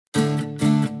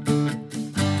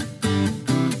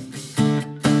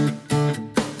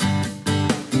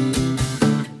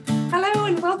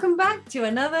to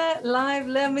another live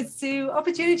Learn with Sue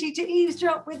opportunity to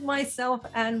eavesdrop with myself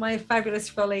and my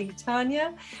fabulous colleague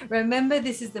Tanya. Remember,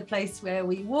 this is the place where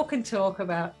we walk and talk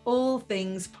about all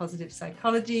things positive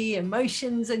psychology,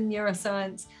 emotions and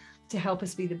neuroscience to help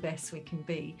us be the best we can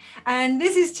be. And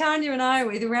this is Tanya and I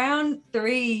with round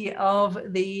 3 of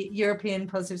the European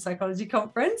Positive Psychology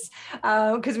Conference,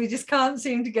 because we just can't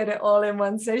seem to get it all in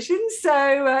one session.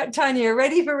 So Tanya,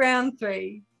 ready for round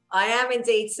 3? I am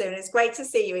indeed, Sue. It's great to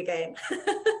see you again.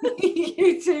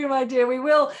 You too, my dear.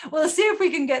 We'll see if we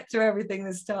can get through everything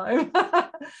this time.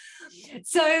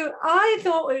 So I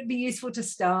thought it would be useful to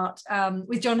start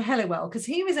with John Helliwell, because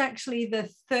he was actually the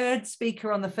 3rd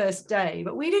speaker on the first day,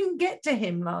 but we didn't get to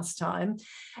him last time.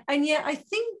 And yet I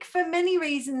think for many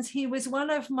reasons, he was one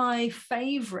of my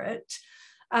favorite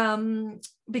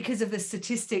because of the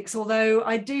statistics, although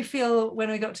I do feel when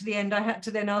we got to the end, I had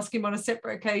to then ask him on a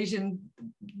separate occasion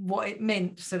what it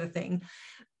meant, sort of thing.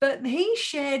 But he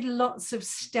shared lots of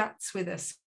stats with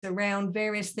us around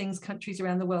various things, countries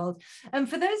around the world. And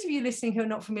for those of you listening who are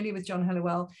not familiar with John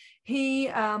Helliwell, he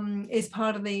is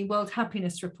part of the World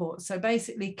Happiness Report. So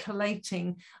basically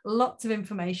collating lots of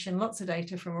information, lots of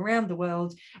data from around the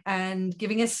world and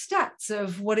giving us stats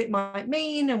of what it might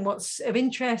mean and what's of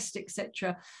interest,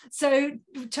 etc. So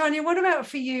Tanya, what about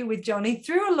for you with John? He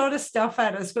threw a lot of stuff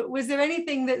at us, but was there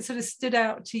anything that sort of stood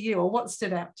out to you, or what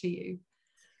stood out to you?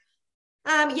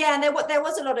 Yeah, and there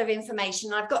was a lot of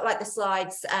information. I've got like the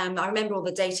slides. I remember all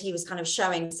the data he was kind of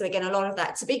showing. So again, a lot of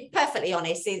that, to be perfectly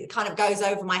honest, it kind of goes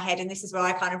over my head. And this is where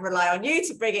I kind of rely on you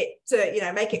to bring it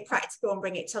to, make it practical and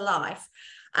bring it to life.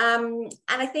 And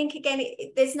I think, again,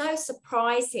 there's no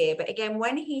surprise here. But again,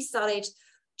 when he started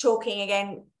talking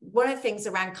again, one of the things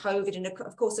around COVID, and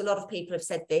of course, a lot of people have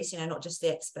said this, not just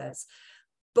the experts.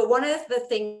 But one of the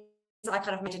things I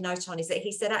kind of made a note on is that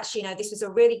he said, actually, this was a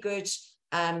really good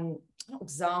not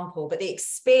example, but the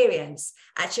experience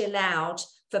actually allowed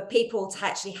for people to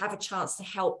actually have a chance to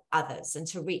help others and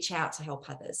to reach out to help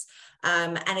others.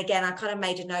 And again, I kind of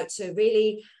made a note to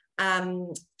really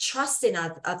trust in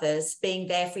others being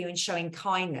there for you and showing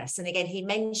kindness. And again, he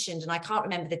mentioned, and I can't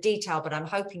remember the detail, but I'm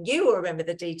hoping you will remember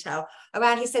the detail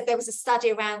around, he said there was a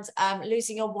study around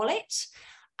losing your wallet.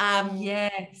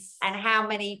 Yes. And how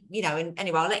many, and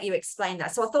anyway, I'll let you explain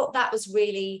that. So I thought that was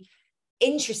really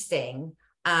interesting.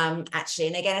 Actually,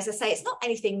 and again, as I say, it's not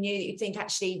anything new that you think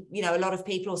actually, a lot of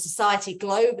people or society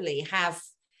globally have,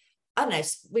 I don't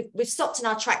know, we've stopped in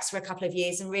our tracks for a couple of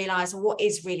years and realized what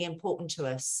is really important to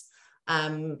us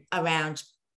around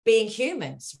being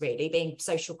humans, really being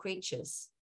social creatures.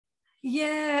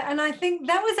 Yeah, and I think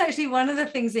that was actually one of the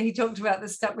things that he talked about that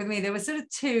stuck with me. There were sort of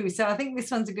 2, so I think this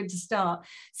one's a good to start.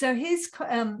 So his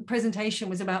presentation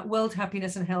was about world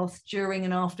happiness and health during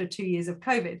and after 2 years of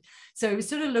COVID. So he was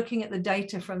sort of looking at the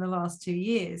data from the last 2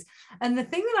 years. And the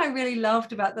thing that I really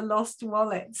loved about the lost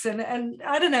wallets, and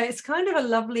I don't know, it's kind of a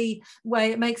lovely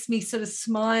way, it makes me sort of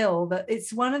smile that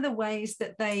it's one of the ways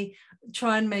that they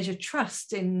try and measure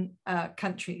trust in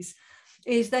countries.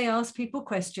 Is they ask people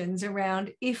questions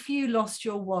around, if you lost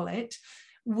your wallet,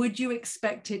 would you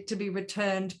expect it to be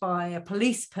returned by a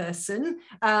police person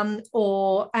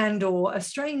or a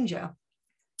stranger?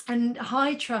 And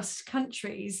high trust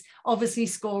countries obviously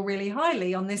score really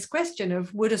highly on this question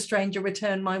of, would a stranger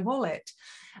return my wallet?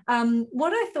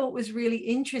 What I thought was really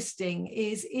interesting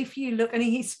is if you look, and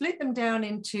he split them down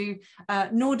into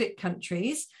Nordic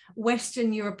countries,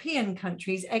 Western European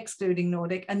countries, excluding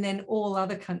Nordic, and then all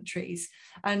other countries.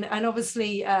 And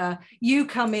obviously you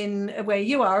come in where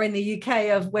you are in the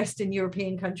UK of Western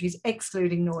European countries,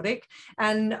 excluding Nordic,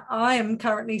 and I am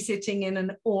currently sitting in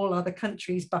an all other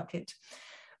countries bucket.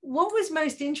 What was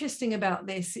most interesting about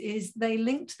this is they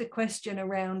linked the question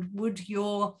around, would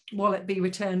your wallet be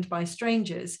returned by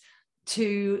strangers,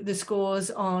 to the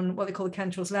scores on what they call the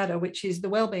Cantor's ladder, which is the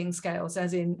well-being scales,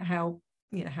 as in how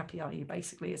happy are you,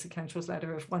 basically. It's a Cantor's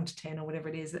ladder of 1 to 10 or whatever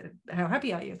it is, how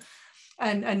happy are you,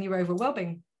 and your overall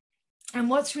well-being. And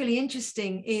what's really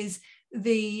interesting is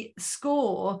the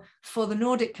score for the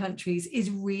Nordic countries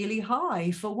is really high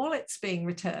for wallets being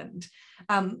returned.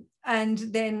 And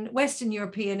then Western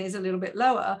European is a little bit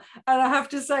lower. And I have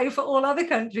to say, for all other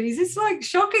countries, it's like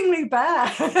shockingly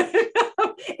bad.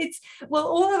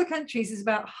 All other countries is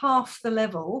about half the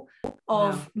level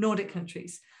of Wow. Nordic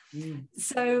countries. Mm.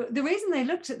 So the reason they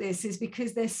looked at this is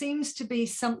because there seems to be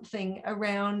something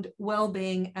around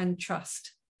well-being and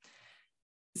trust.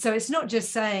 So it's not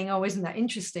just saying, oh, isn't that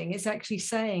interesting? It's actually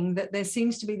saying that there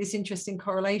seems to be this interesting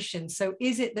correlation. So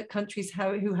is it that countries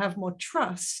who have more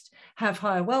trust have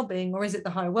higher well-being, or is it the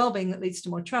higher well-being that leads to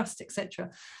more trust,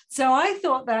 etc.? So I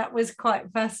thought that was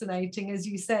quite fascinating, as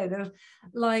you said, of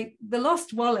like the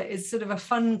lost wallet is sort of a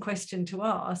fun question to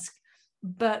ask,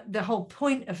 but the whole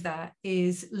point of that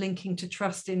is linking to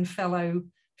trust in fellow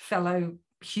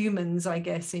humans, I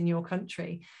guess, in your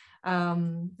country.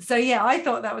 So yeah, I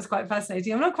thought that was quite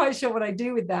fascinating. I'm not quite sure what I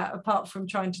do with that, apart from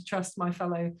trying to trust my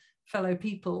fellow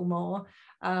people more.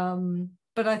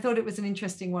 But I thought it was an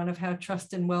interesting one of how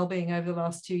trust and well-being over the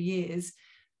last 2 years,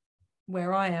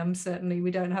 where I am, certainly we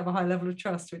don't have a high level of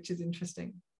trust, which is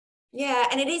interesting. Yeah,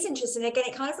 and it is interesting. Again,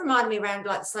 it kind of reminded me around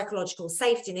like psychological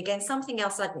safety. And again, something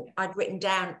else I'd written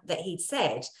down that he'd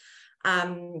said.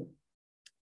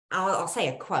 I'll say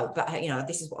a quote, but you know,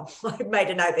 this is what I made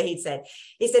a note that he'd said.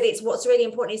 He said, it's what's really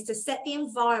important is to set the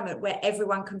environment where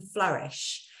everyone can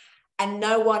flourish and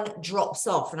no one drops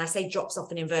off. And I say drops off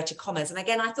in inverted commas. And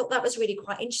again, I thought that was really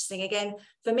quite interesting. Again,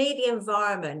 for me, the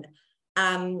environment,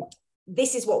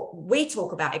 this is what we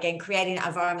talk about, again, creating an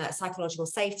environment, that psychological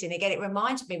safety. And again, it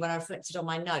reminded me when I reflected on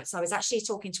my notes, I was actually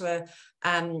talking to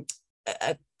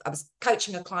I was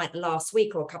coaching a client last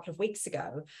week or a couple of weeks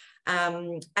ago.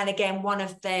 And again, one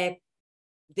of the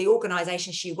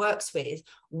organizations she works with,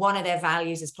 one of their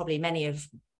values is probably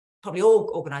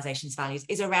all organizations' values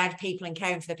is around people and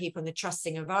caring for the people in the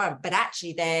trusting environment. But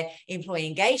actually their employee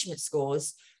engagement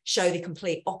scores show the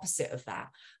complete opposite of that.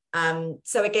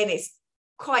 So again, it's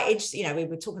quite interesting, you know, we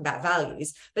were talking about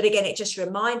values, but again, it just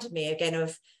reminded me again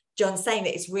of John saying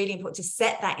that it's really important to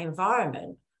set that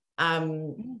environment.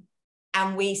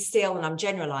 And we still, and I'm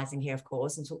generalizing here, of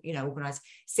course, and you know, organized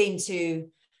seem to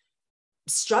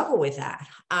struggle with that.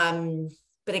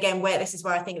 But again, this is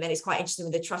where I think that it's quite interesting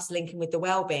with the trust linking with the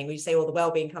well-being. We say, well, the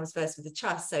well-being comes first with the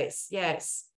trust. So it's I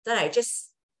don't know,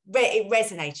 it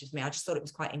resonated with me. I just thought it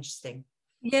was quite interesting.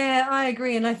 Yeah, I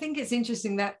agree. And I think it's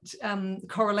interesting that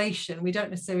correlation, we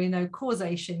don't necessarily know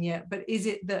causation yet, but is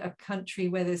it that a country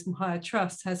where there's higher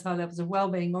trust has high levels of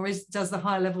well-being, or does the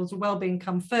higher levels of well-being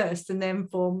come first and then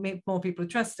for more people are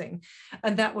trusting?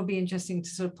 And that would be interesting to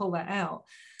sort of pull that out.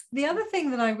 The other thing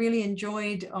that I really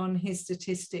enjoyed on his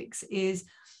statistics is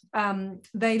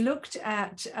they looked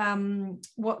at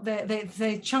what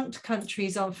they chunked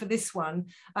countries on for this one,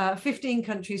 15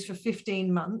 countries for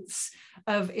 15 months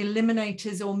of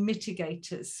eliminators or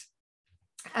mitigators.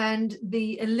 And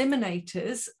the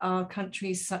eliminators are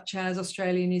countries such as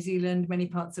Australia, New Zealand, many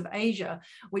parts of Asia,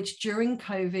 which during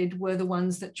COVID were the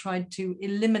ones that tried to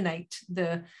eliminate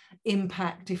the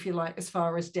impact, if you like, as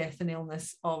far as death and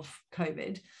illness of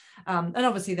COVID. And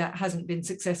obviously that hasn't been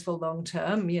successful long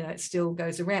term, you know, it still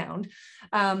goes around,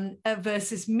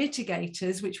 versus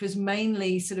mitigators, which was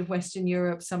mainly sort of Western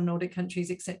Europe, some Nordic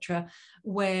countries, etc.,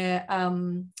 where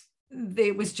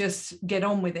it was just get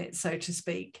on with it, so to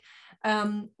speak.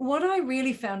 What I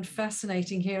really found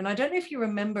fascinating here, and I don't know if you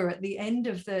remember at the end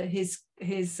of his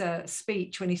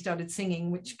speech when he started singing,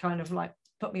 which kind of like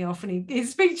put me off, and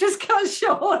his speech just cut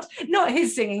short, not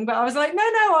his singing, but I was like, no,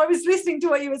 I was listening to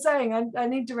what you were saying. I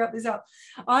need to wrap this up.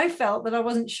 I felt that I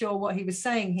wasn't sure what he was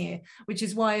saying here, which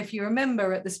is why, if you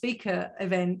remember at the speaker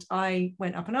event, I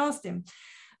went up and asked him.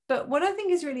 But what I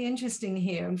think is really interesting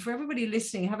here, and for everybody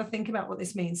listening, have a think about what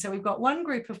this means. So we've got one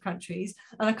group of countries,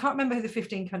 and I can't remember who the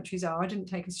 15 countries are. I didn't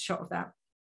take a shot of that.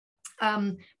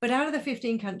 But out of the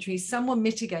 15 countries, some were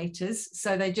mitigators,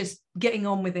 so they're just getting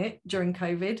on with it during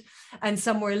COVID, and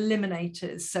some were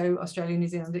eliminators, so Australia, New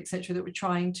Zealand, etc., that were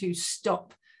trying to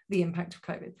stop the impact of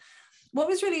COVID. What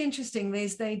was really interesting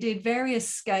is they did various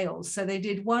scales. So they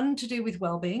did one to do with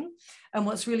well-being. And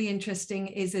what's really interesting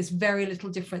is there's very little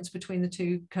difference between the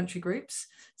two country groups.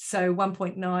 So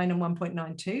 1.9 and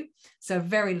 1.92. So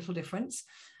very little difference.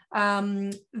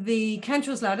 The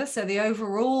Cantor's ladder, so the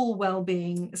overall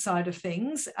well-being side of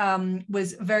things,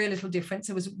 was very little difference.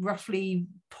 It was roughly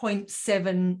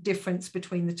 0.7 difference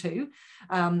between the two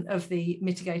of the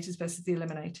mitigators versus the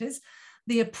eliminators.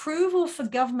 The approval for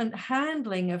government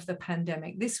handling of the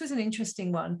pandemic, this was an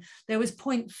interesting one. There was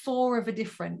 0.4 of a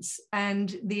difference,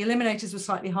 and the eliminators were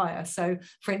slightly higher. So,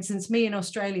 for instance, me in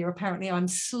Australia, apparently I'm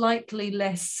slightly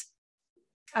less,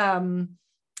 I'm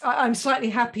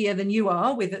slightly happier than you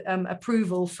are with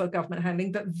approval for government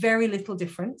handling, but very little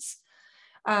difference.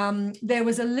 There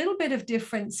was a little bit of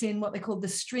difference in what they called the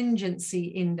stringency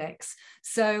index.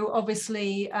 So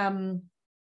obviously,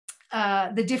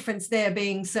 the difference there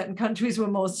being certain countries were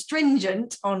more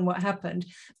stringent on what happened.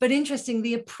 But interesting,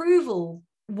 the approval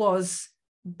was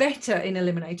better in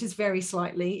eliminators, very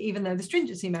slightly, even though the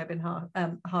stringency may have been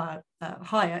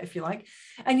higher, if you like,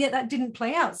 and yet that didn't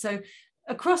play out. So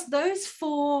across those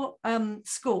four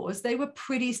scores, they were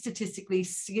pretty statistically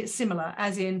similar,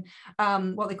 as in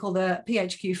what they call the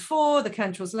PHQ-4, the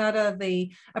Cantor's ladder,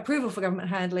 the approval for government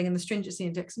handling, and the stringency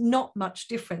index. Not much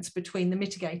difference between the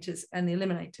mitigators and the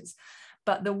eliminators.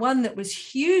 But the one that was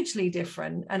hugely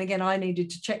different, and again, I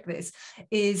needed to check this,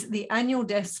 is the annual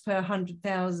deaths per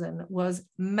 100,000 was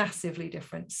massively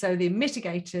different. So the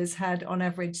mitigators had on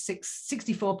average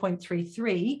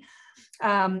 64.33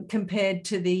 compared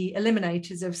to the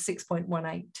eliminators of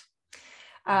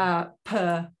 6.18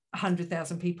 per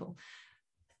 100,000 people.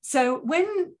 So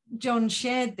when John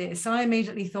shared this, I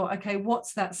immediately thought, okay,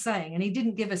 what's that saying? And he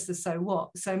didn't give us the so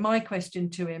what. So my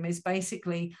question to him is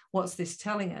basically, what's this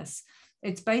telling us?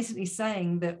 It's basically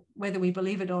saying that whether we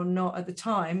believe it or not at the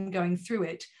time going through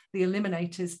it, the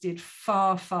eliminators did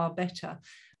far, far better,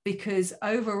 because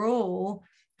overall,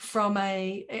 from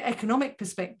an economic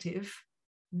perspective,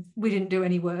 we didn't do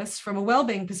any worse. From a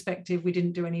well-being perspective, we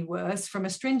didn't do any worse. From a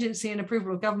stringency and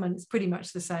approval of government, it's pretty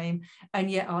much the same.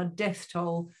 And yet our death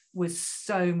toll was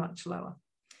so much lower.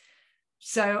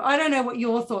 So I don't know what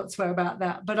your thoughts were about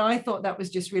that, but I thought that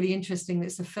was just really interesting.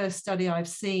 It's the first study I've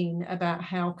seen about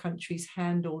how countries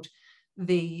handled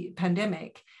the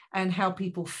pandemic and how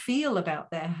people feel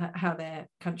about how their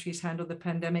countries handled the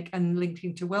pandemic, and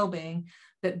linking to well-being,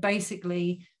 that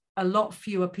basically a lot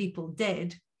fewer people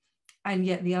dead, and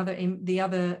yet the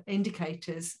other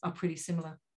indicators are pretty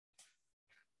similar.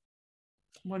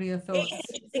 What are your thoughts?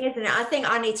 It's interesting, isn't it? I think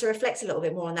I need to reflect a little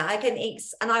bit more on that.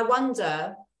 And I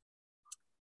wonder,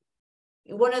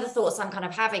 one of the thoughts I'm kind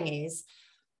of having is,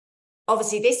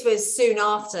 obviously this was soon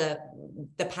after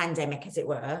the pandemic, as it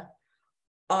were.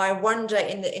 I wonder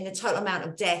in the total amount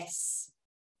of deaths,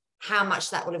 how much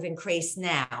that will have increased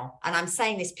now. And I'm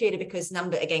saying this purely because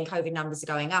COVID numbers are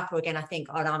going up, or again, I think,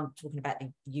 and I'm talking about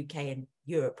the UK and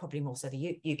Europe, probably more so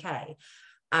the UK,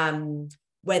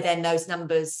 where then those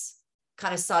numbers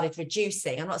kind of started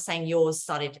reducing. I'm not saying yours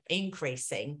started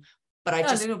increasing, but I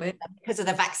just, a little bit, because of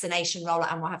the vaccination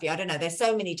rollout and what have you, I don't know, there's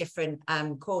so many different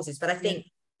causes, but I think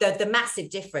the massive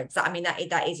difference, I mean,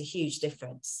 that is a huge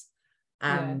difference.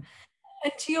 And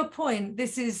to your point,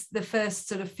 this is the first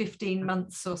sort of 15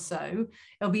 months or so.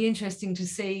 It'll be interesting to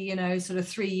see, you know, sort of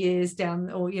 3 years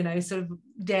down, or, you know, sort of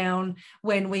down,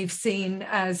 when we've seen,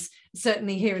 as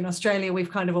certainly here in Australia, we've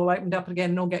kind of all opened up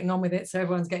again and all getting on with it. So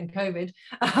everyone's getting COVID.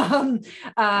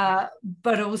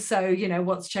 But also, you know,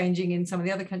 what's changing in some of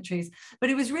the other countries. But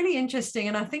it was really interesting,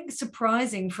 and I think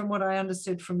surprising from what I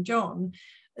understood from John,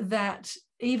 that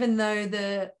even though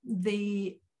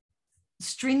the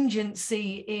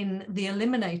stringency in the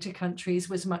eliminator countries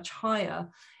was much higher,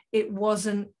 it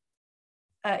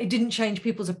didn't change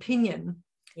people's opinion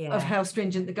of how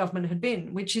stringent the government had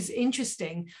been, which is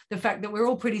interesting. The fact that we're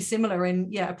all pretty similar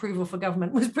in, approval for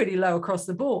government was pretty low across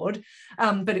the board,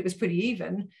 but it was pretty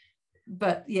even.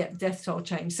 But death toll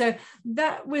changed. So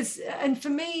that was, and for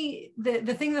me,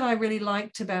 the thing that I really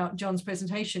liked about John's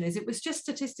presentation is it was just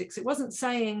statistics. It wasn't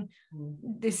saying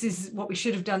this is what we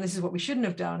should have done, this is what we shouldn't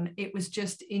have done. It was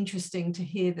just interesting to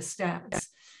hear the stats.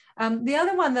 The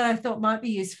other one that I thought might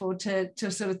be useful to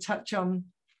sort of touch on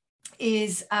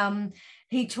is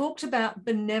he talked about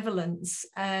benevolence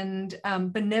and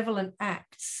benevolent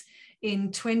acts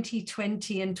in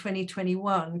 2020 and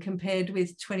 2021 compared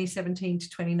with 2017 to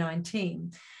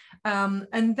 2019.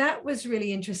 And that was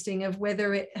really interesting, of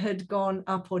whether it had gone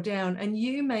up or down. And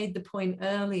you made the point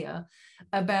earlier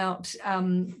about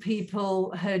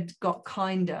people had got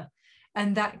kinder.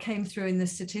 And that came through in the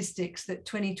statistics, that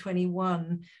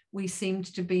 2021, we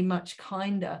seemed to be much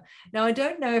kinder. Now, I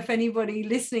don't know if anybody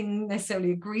listening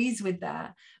necessarily agrees with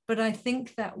that, but I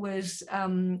think that was,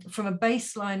 from a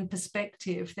baseline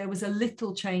perspective, there was a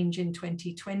little change in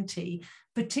 2020,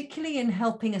 particularly in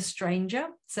helping a stranger.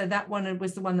 So that one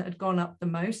was the one that had gone up the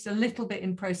most, a little bit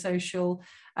in pro-social,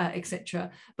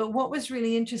 etc. But what was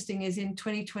really interesting is in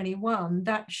 2021,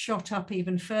 that shot up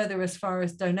even further as far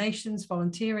as donations,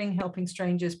 volunteering, helping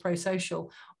strangers,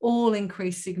 pro-social, all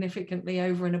increased significantly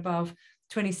over and above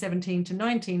 2017 to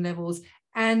 19 levels,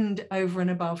 and over and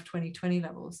above 2020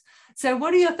 levels. So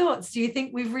what are your thoughts? Do you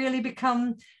think we've really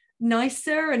become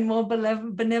nicer and more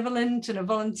benevolent, and are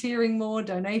volunteering more,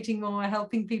 donating more,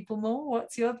 helping people more?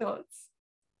 What's your thoughts?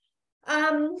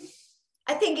 I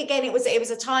think, again, it was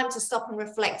a time to stop and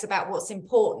reflect about what's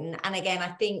important. And again, I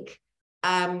think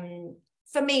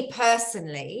for me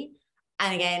personally,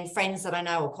 and again, friends that I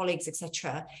know or colleagues,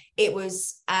 etc., it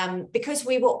was because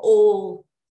we were all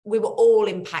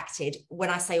impacted. When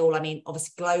I say all, I mean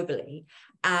obviously globally,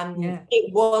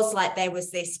 It was like there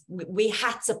was this, we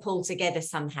had to pull together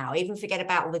somehow, even forget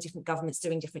about all the different governments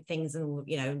doing different things and,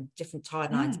 you know, different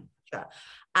timelines, etc.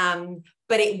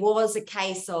 But it was a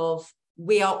case of,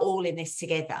 we are all in this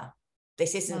together.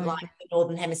 This isn't like the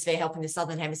Northern Hemisphere helping the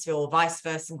Southern Hemisphere or vice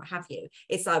versa and what have you.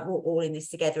 It's like we're all in this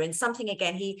together. And something,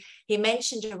 again, he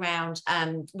mentioned around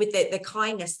with the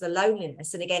kindness, the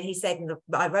loneliness. And again, he said, and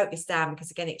I wrote this down because,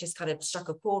 again, it just kind of struck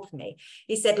a chord for me.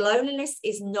 He said, loneliness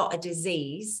is not a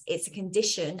disease, it's a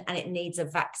condition and it needs a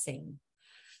vaccine.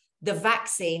 The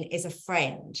vaccine is a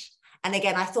friend. And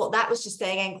again, I thought that was just,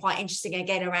 again, quite interesting,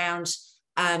 again, around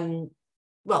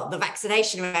well, the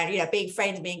vaccination around, you know, being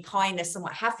friends, being kindness and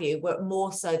what have you, were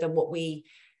more so than what we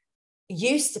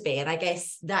used to be. And I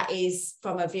guess that is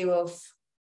from a view of,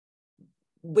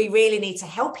 we really need to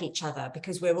help each other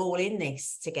because we're all in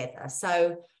this together.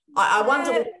 So I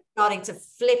wonder when it's starting to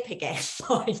flip again,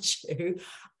 mind you.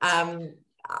 You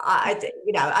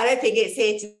know, I don't think it's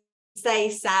here to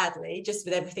stay, sadly, just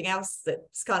with everything else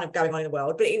that's kind of going on in the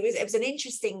world. But it was an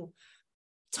interesting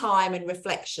time and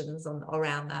reflections on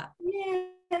around that. Yeah,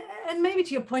 and maybe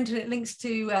to your point, and it links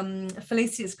to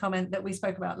Felicia's comment that we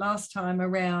spoke about last time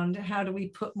around how do we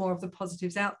put more of the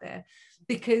positives out there,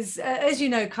 because as you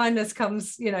know, kindness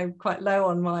comes, you know, quite low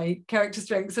on my character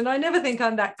strengths, and I never think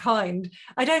I'm that kind.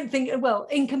 I don't think, well,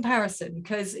 in comparison,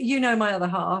 because you know my other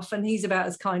half, and he's about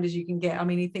as kind as you can get. I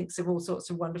mean, he thinks of all sorts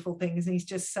of wonderful things, and he's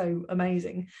just so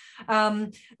amazing.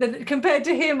 That compared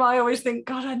to him, I always think,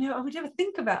 God, I would never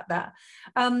think about that.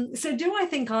 So do I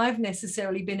think I've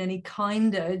necessarily been any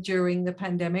kinder during the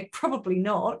pandemic? Probably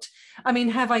not. I mean,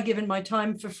 have I given my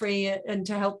time for free and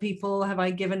to help people? Have I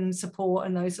given support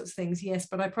and those sorts of things? Yes,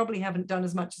 but I probably haven't done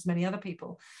as much as many other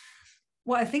people.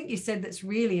 What I think you said that's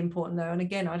really important, though, and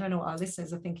again, I don't know what our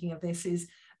listeners are thinking of this, is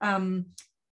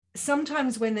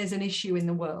sometimes when there's an issue in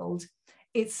the world,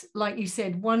 it's like you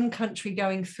said, one country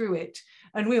going through it,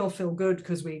 and we all feel good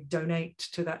because we donate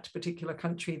to that particular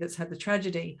country that's had the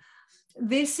tragedy.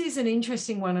 This is an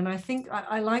interesting one, and I think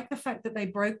I like the fact that they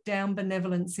broke down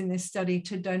benevolence in this study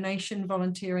to donation,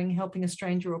 volunteering, helping a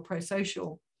stranger, or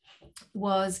pro-social,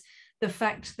 was the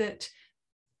fact that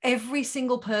every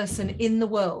single person in the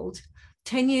world,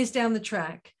 10 years down the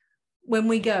track, when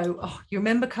we go, oh, you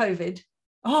remember COVID?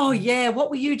 Oh, yeah, what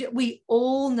were you doing? We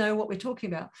all know what we're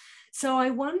talking about. So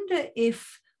I wonder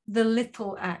if the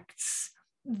little acts,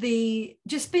 the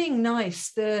just being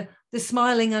nice, the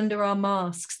smiling under our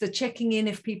masks, the checking in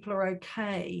if people are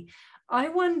okay, I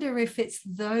wonder if it's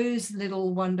those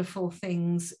little wonderful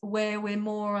things where we're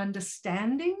more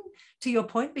understanding, to your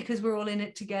point, because we're all in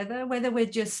it together, whether we're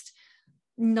just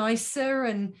nicer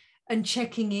and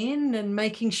checking in and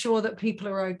making sure that people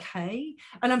are okay.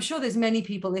 And I'm sure there's many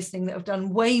people listening that have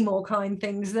done way more kind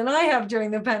things than I have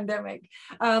during the pandemic.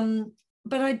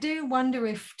 But I do wonder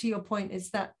if, to your point,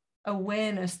 it's that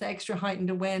awareness, the extra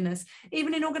heightened awareness,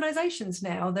 even in organizations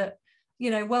now, that, you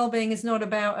know, well-being is not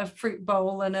about a fruit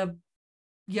bowl and a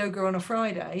yoga on a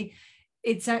Friday.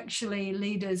 It's actually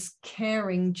leaders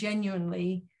caring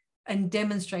genuinely and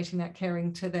demonstrating that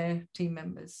caring to their team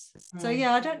members. So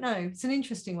yeah, I don't know, it's an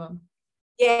interesting one.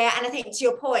 Yeah, and I think to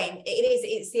your point,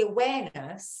 it's the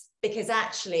awareness, because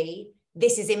actually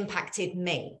this has impacted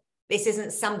me. This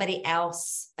isn't somebody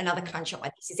else, another country.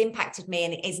 This has impacted me,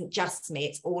 and it isn't just me,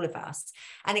 it's all of us.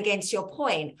 And again, to your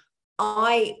point,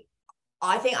 I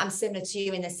think I'm similar to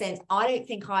you in the sense, I don't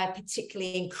think I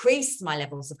particularly increased my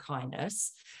levels of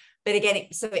kindness. But again,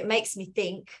 so it makes me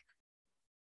think,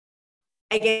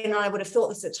 again, I would have thought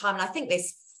this at the time, and I think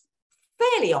this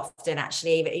fairly often,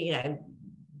 actually, you know,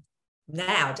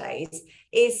 nowadays,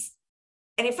 is,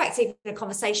 and in fact, even a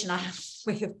conversation I had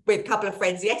with a couple of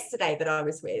friends yesterday that I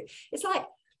was with, it's like,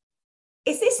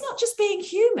 is this not just being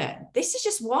human? This is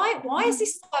just, why is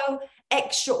this so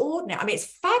extraordinary? I mean, it's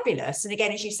fabulous. And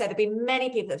again, as you said, there've been many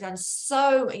people that have done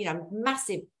so, you know,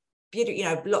 massive, beauty, you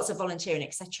know, lots of volunteering,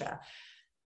 etc.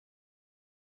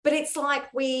 But it's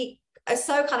like we are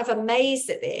so kind of amazed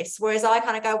at this, whereas I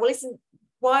kind of go, well, listen,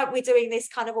 why aren't we doing this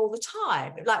kind of all the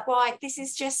time? Like, why? This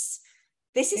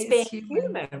is being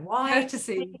human. Why?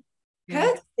 Courtesy.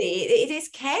 Courtesy. It is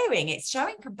caring. It's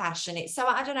showing compassion. It's so,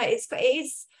 I don't know. It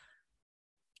is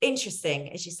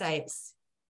interesting, as you say.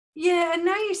 Yeah, and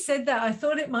now you said that, I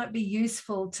thought it might be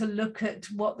useful to look at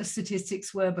what the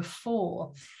statistics were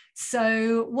before.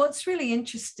 So what's really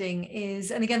interesting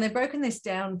is, and again, they've broken this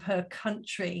down per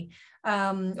country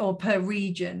or per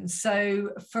region.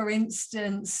 So for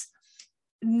instance,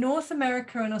 North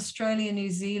America and Australia, New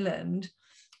Zealand,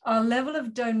 our level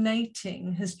of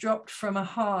donating has dropped from a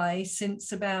high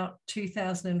since about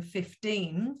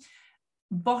 2015,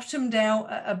 bottomed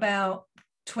out at about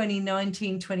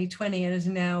 2019, 2020, and has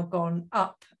now gone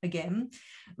up again.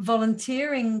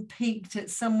 Volunteering peaked at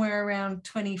somewhere around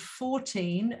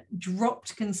 2014,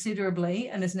 dropped considerably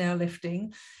and is now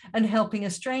lifting. And helping a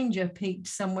stranger peaked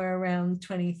somewhere around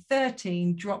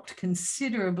 2013, dropped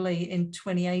considerably in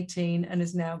 2018 and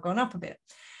has now gone up a bit.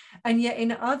 And yet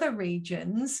in other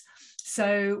regions,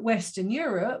 so Western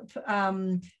Europe,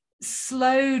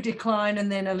 slow decline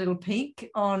and then a little peak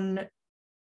on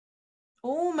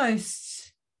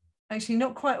almost, actually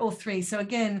not quite all three. So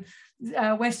again,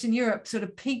 Western Europe sort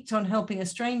of peaked on helping a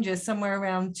stranger somewhere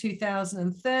around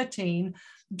 2013,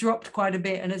 dropped quite a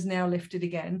bit and has now lifted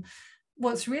again.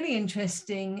 What's really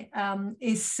interesting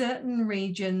is certain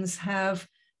regions have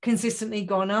consistently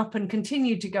gone up and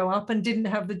continued to go up and didn't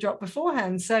have the drop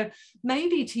beforehand. So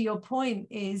maybe to your point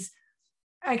is,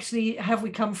 actually, have we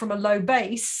come from a low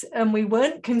base and we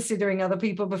weren't considering other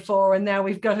people before and now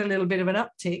we've got a little bit of an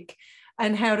uptick?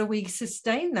 And how do we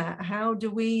sustain that? How do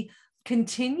we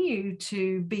continue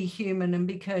to be human and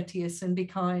be courteous and be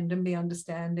kind and be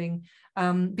understanding?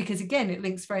 Because again, it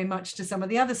links very much to some of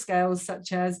the other scales,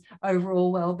 such as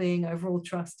overall well-being, overall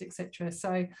trust, etc.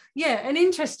 So yeah, an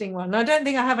interesting one. I don't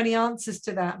think I have any answers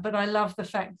to that, but I love the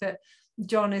fact that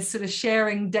John is sort of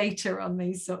sharing data on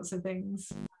these sorts of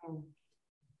things.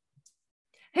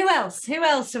 Who else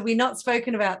have we not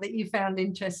spoken about that you found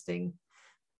interesting?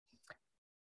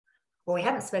 Well, we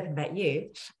haven't spoken about you.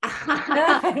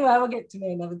 Well, we'll get to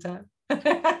me another time.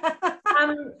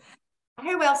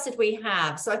 Who else did we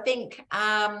have? So I think,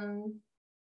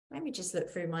 let me just look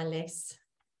through my list.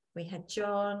 We had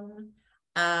John,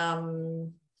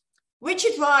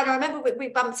 Richard Ryan. I remember we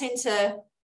bumped into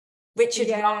Richard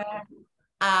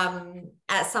Ryan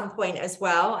at some point as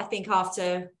well. I think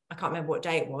after, I can't remember what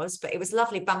day it was, but it was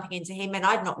lovely bumping into him, and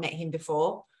I'd not met him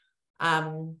before.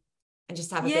 And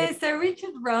just have a bit. So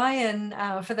Richard Ryan,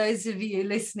 for those of you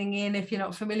listening in, if you're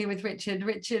not familiar with Richard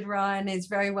Ryan is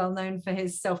very well known for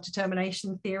his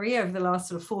self-determination theory over the last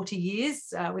sort of 40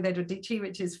 years with Edward Deci,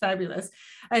 which is fabulous.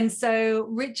 And so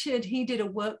Richard, he did a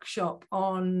workshop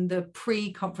on the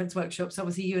pre-conference workshops.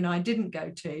 Obviously, you and I didn't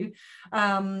go to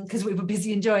because we were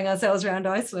busy enjoying ourselves around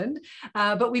Iceland.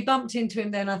 But we bumped into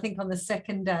him then, I think, on the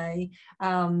second day,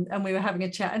 and we were having a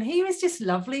chat. And he was just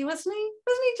lovely, wasn't he?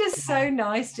 Wasn't he just so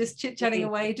nice, just chit-chatting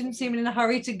away? Didn't seem in a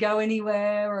hurry to go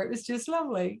anywhere, or it was just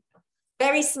lovely.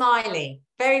 Very smiley,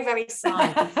 very, very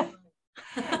smiley.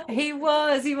 He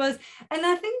was. And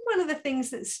I think one of the things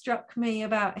that struck me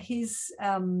about his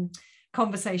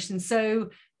conversation, so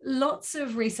lots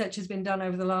of research has been done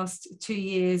over the last 2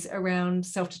 years around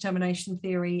self-determination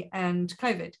theory and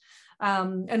COVID.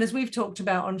 And as we've talked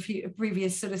about on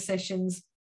previous sort of sessions,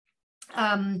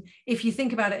 if you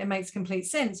think about it, it makes complete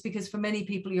sense, because for many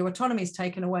people your autonomy is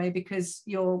taken away because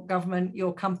your government,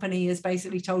 your company has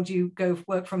basically told you go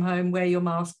work from home, wear your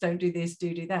mask, don't do this,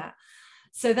 do that.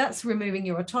 So that's removing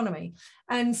your autonomy.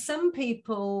 And some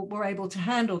people were able to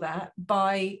handle that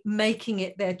by making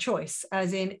it their choice,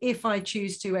 as in, if I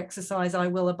choose to exercise, I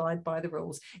will abide by the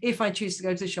rules. If I choose to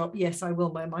go to the shop, yes, I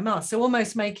will wear my mask. So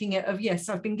almost making it of, yes,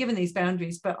 I've been given these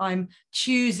boundaries, but I'm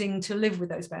choosing to live with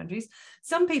those boundaries.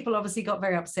 Some people obviously got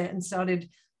very upset and started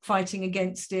fighting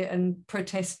against it and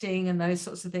protesting and those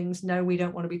sorts of things. No, we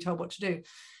don't want to be told what to do.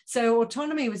 So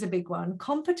autonomy was a big one.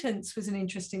 Competence was an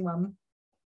interesting one,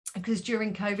 because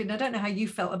during COVID, and I don't know how you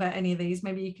felt about any of these,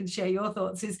 maybe you can share your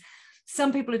thoughts, is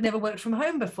some people had never worked from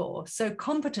home before. So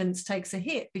competence takes a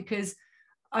hit, because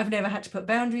I've never had to put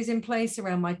boundaries in place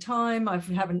around my time. I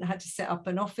haven't had to set up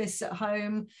an office at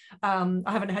home. I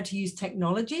haven't had to use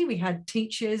technology. We had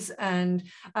teachers and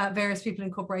various people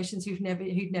in corporations who'd never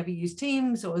used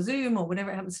Teams or Zoom or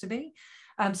whatever it happens to be.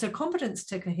 So competence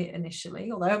took a hit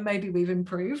initially, although maybe we've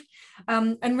improved.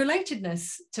 And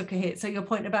relatedness took a hit. So your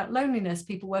point about loneliness,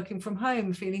 people working from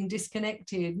home, feeling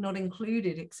disconnected, not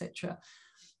included, etc.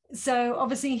 So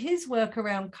obviously his work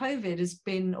around COVID has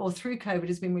been, or through COVID,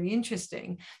 has been really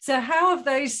interesting. So how have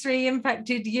those three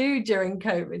impacted you during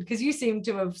COVID? Because you seem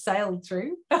to have sailed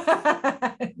through.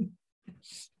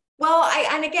 Well,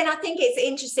 and again, I think it's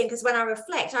interesting, because when I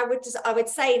reflect, I would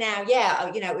say now,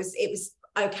 yeah, it was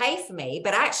okay for me.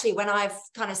 But actually, when I've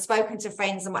kind of spoken to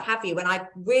friends and what have you, when I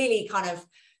really kind of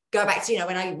go back to,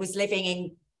 when I was living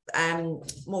in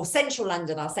more central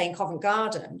London, I'll say in Covent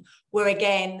Garden, where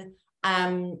again,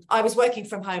 I was working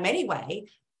from home anyway.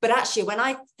 But actually, when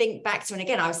I think back to, and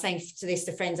again, I was saying this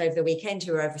to friends over the weekend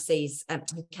who were overseas,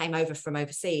 who came over from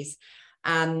overseas,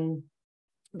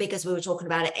 because we were talking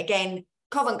about it again.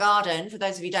 Covent Garden, for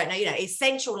those of you who don't know, it's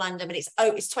central London, but it's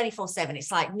 24/7.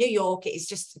 It's like New York. It is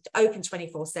just open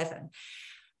 24/7.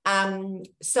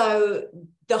 So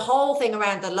the whole thing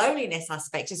around the loneliness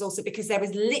aspect is also because there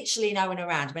was literally no one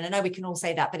around. I mean, I know we can all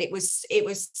say that, but it was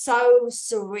so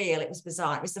surreal. It was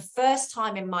bizarre. It was the first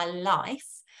time in my life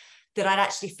that I'd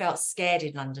actually felt scared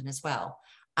in London as well.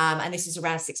 And this is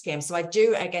around 6 p.m. So I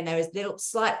do, again, there was little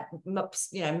slight,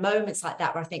 moments like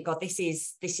that where I think, God, this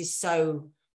is so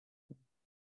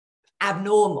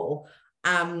abnormal.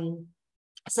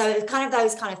 So kind of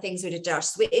those kind of things would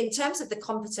adjust. In terms of the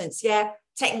competence,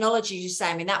 technology, you say,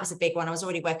 I mean, that was a big one. I was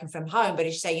already working from home, but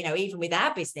as you say, even with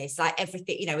our business, like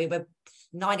everything, we were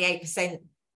 98%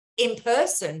 in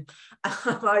person,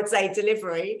 I would say,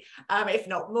 delivery, if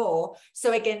not more.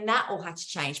 So again, that all had to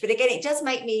change. But again, it does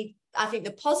make me, I think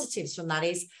the positives from that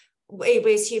is we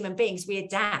as human beings, we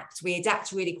adapt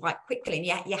really quite quickly,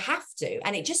 and you have to.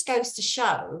 And it just goes to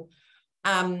show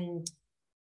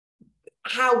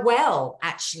how well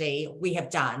actually we have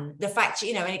done. The fact,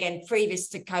 and again, previous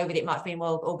to COVID, it might have been,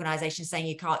 well, organizations saying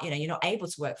you can't, you're not able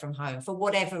to work from home for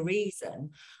whatever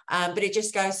reason. But it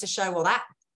just goes to show, well, that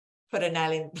put a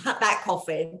nail in that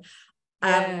coffin,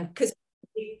 because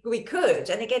we could.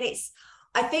 And again,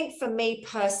 I think for me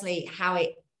personally,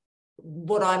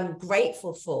 what I'm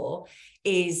grateful for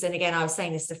is, and again, I was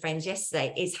saying this to friends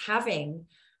yesterday, is having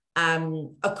a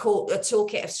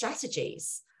toolkit of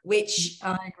strategies, which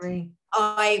I agree,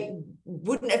 I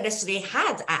wouldn't have necessarily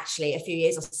had actually a few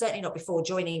years, or certainly not before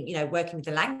joining, working with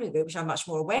the Langley Group, which I'm much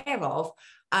more aware of.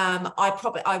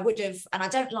 I would have, and I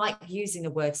don't like using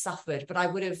the word suffered, but I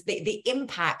would have, the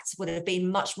impact would have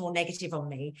been much more negative on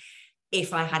me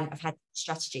if I hadn't have had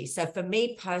strategy. So for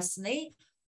me personally,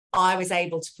 I was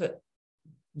able to put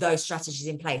those strategies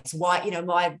in place.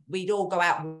 Why we'd all go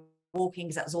out walking,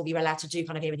 because that was all we were allowed to do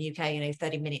kind of here in the UK,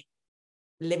 30-minute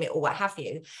limit or what have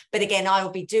you. But again, I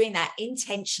will be doing that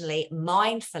intentionally,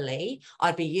 mindfully.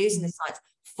 I'd be using the science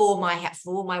for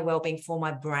my well-being, for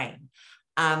my brain.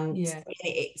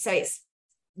 So it's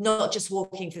not just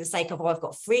walking for the sake of, I've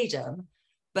got freedom,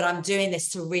 but I'm doing this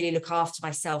to really look after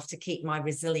myself, to keep my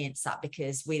resilience up,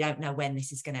 because we don't know when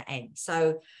this is going to end.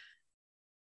 So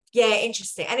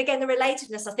interesting. And again, the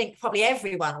relatedness, I think probably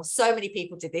everyone, or so many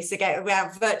people did this, again,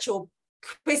 around virtual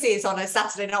quizzes on a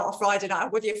Saturday night or Friday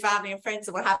night with your family and friends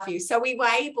and what have you. So we were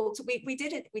able to, we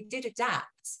did adapt.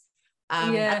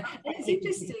 It's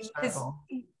interesting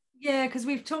because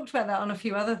we've talked about that on a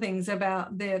few other things,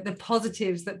 about the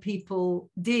positives that people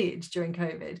did during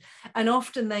COVID, and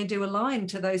often they do align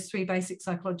to those 3 basic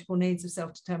psychological needs of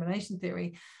self-determination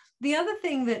theory. The other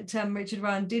thing that Richard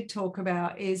Ryan did talk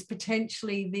about is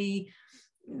potentially the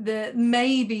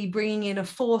maybe bringing in a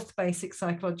 4th basic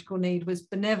psychological need was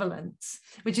benevolence,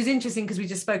 which is interesting because we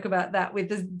just spoke about that with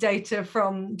the data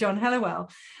from John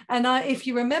Helliwell. And if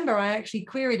you remember, I actually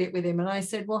queried it with him, and I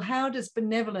said, well, how is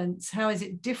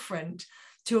it different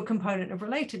to a component of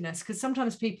relatedness? Because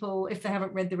sometimes people, if they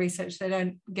haven't read the research, they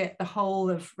don't get the whole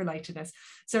of relatedness.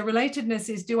 So relatedness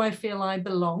is, do I feel I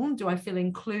belong? Do I feel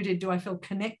included? Do I feel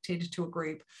connected to a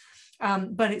group?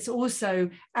 But it's also,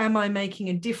 am I making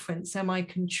a difference? Am I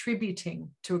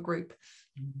contributing to a group?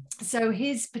 So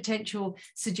his potential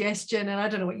suggestion, and I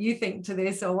don't know what you think to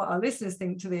this or what our listeners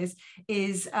think to this,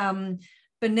 is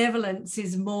benevolence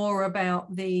is more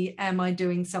about am I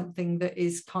doing something that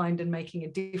is kind and making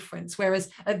a difference? Whereas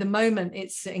at the moment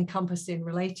it's encompassed in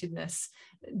relatedness.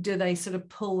 Do they sort of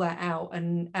pull that out,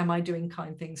 and am I doing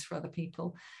kind things for other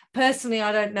people? Personally,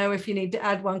 I don't know if you need to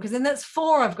add one, because then that's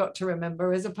 4 I've got to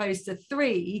remember as opposed to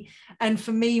 3. And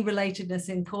for me, relatedness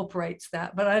incorporates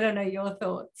that, but I don't know your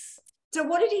thoughts. So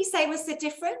what did he say was the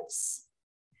difference?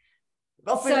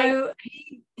 So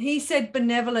he said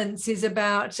benevolence is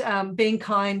about being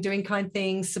kind, doing kind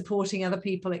things, supporting other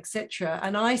people, etc.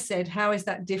 And I said, how is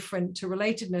that different to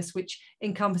relatedness, which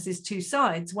encompasses 2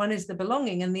 sides? One is the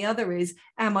belonging, and the other is,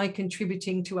 am I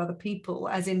contributing to other people?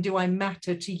 As in, do I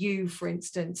matter to you, for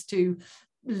instance, to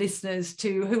listeners,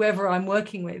 to whoever I'm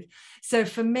working with? So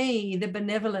for me, the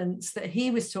benevolence that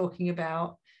he was talking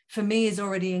about, for me, is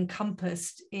already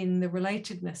encompassed in the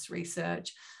relatedness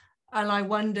research. And I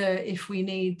wonder if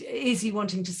is he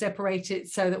wanting to separate it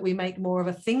so that we make more of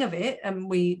a thing of it and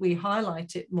we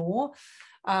highlight it more,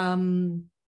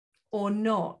 or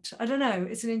not? I don't know.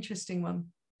 It's an interesting one.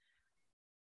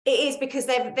 It is, because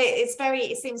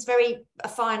it seems very a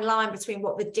fine line between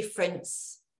what the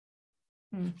difference.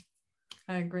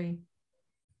 I agree.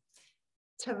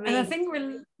 To me. And I think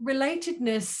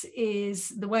relatedness is,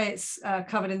 the way it's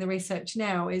covered in the research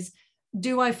now, is,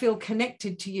 do I feel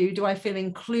connected to you? Do I feel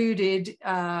included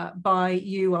by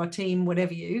you, our team,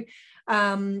 whatever you?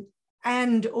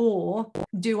 And or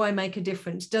do I make a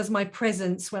difference? Does my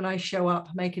presence when I show up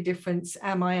make a difference?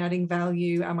 Am I adding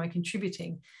value? Am I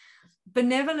contributing?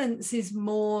 benevolence is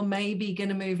more maybe going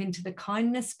to move into the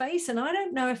kindness space. And I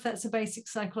don't know if that's a basic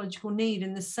psychological need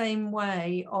in the same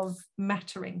way of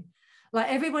mattering. Like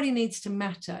everybody needs to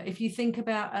matter. If you think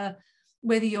about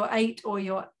whether you're 8 or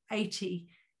you're 80,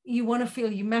 you want to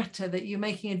feel you matter, that you're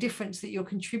making a difference, that you're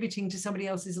contributing to somebody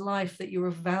else's life, that you're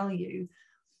of value.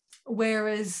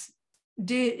 Whereas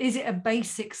is it a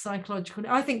basic psychological,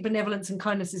 I think benevolence and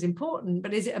kindness is important,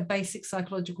 but is it a basic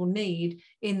psychological need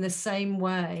in the same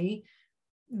way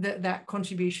that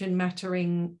contribution,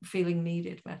 mattering, feeling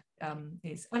needed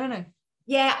is? I don't know.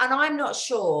 Yeah, and I'm not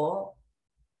sure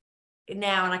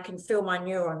now, and I can feel my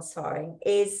neurons firing,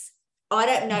 I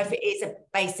don't know if it is a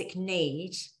basic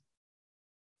need,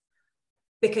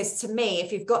 because to me,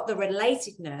 if you've got the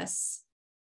relatedness,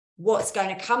 what's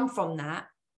going to come from that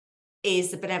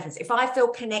is the benevolence. If I feel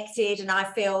connected and I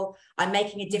feel I'm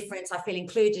making a difference, I feel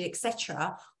included,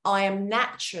 etc., I am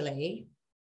naturally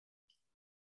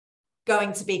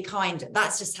going to be kinder.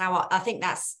 That's just how I think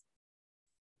that's.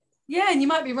 Yeah, and you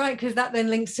might be right, because that then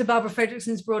links to Barbara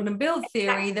Fredrickson's broaden and build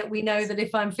theory, that we know that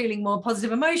if I'm feeling more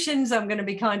positive emotions, I'm going to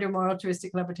be kinder, more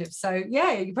altruistic, collaborative. So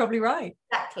yeah, you're probably right.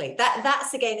 Exactly.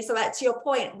 That's again, so that, to your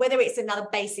point, whether it's another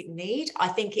basic need, I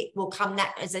think it will come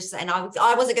as and I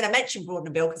wasn't going to mention broaden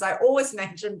and build because I always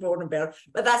mention broaden and build,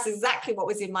 but that's exactly what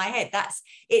was in my head.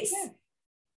 It's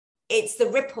the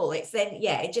ripple. It's then,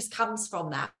 it just comes from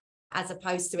that, as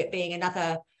opposed to it being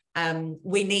another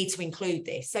we need to include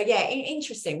this. So yeah,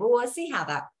 interesting. Well, we'll see how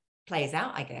that plays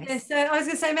out, I guess. Yeah, so I was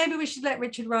going to say, maybe we should let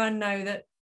Richard Ryan know that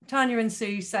Tanya and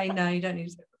Sue say no, you don't need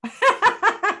to.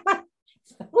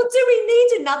 Well, do we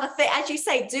need another thing? As you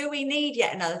say, do we need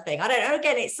yet another thing? I don't know.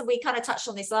 Again, we kind of touched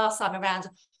on this last time around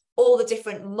all the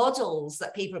different models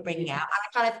that people are bringing out,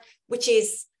 and which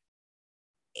is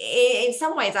in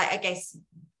some ways, I guess,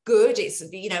 good. It's,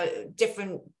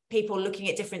 different people looking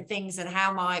at different things and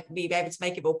how might we be able to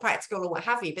make it more practical or what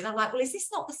have you. But I'm like, well, is this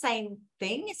not the same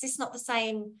thing? Is this not the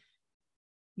same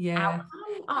outcome?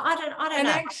 I don't know.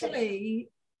 Actually,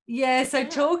 so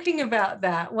talking about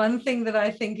that, one thing that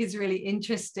I think is really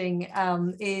interesting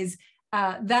is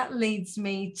that leads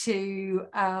me to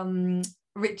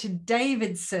Richard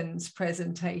Davidson's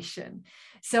presentation.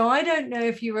 So I don't know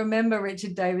if you remember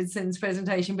Richard Davidson's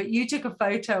presentation, but you took a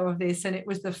photo of this, and it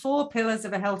was the 4 pillars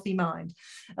of a healthy mind: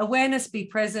 awareness, be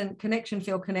present; connection,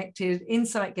 feel connected;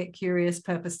 insight, get curious;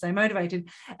 purpose, stay motivated.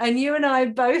 And you and I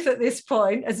both at this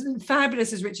point, as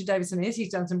fabulous as Richard Davidson is,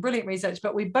 he's done some brilliant research,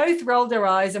 but we both rolled our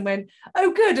eyes and went,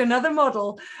 oh, good, another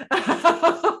model.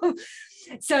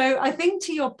 So I think,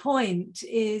 to your point,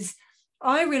 is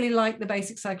I really like the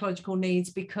basic psychological needs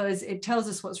because it tells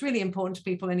us what's really important to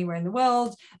people anywhere in the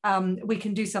world. We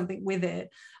can do something with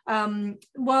it.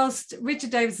 Whilst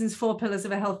Richard Davidson's 4 pillars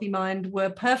of a healthy mind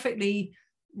were perfectly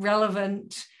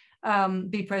relevant,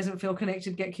 be present, feel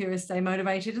connected, get curious, stay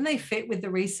motivated, and they fit with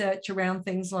the research around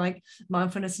things like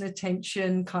mindfulness and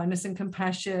attention, kindness and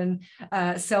compassion,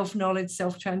 self-knowledge,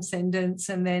 self-transcendence,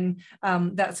 and then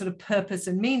that sort of purpose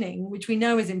and meaning, which we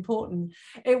know is important.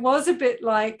 It was a bit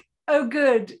like, oh,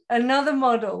 good, another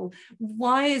model.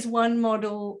 Why is one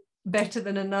model better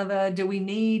than another? Do we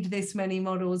need this many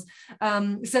models?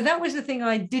 So that was the thing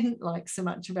I didn't like so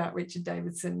much about Richard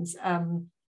Davidson's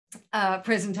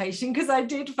presentation, because I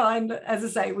did find, as I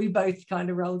say, we both kind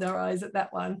of rolled our eyes at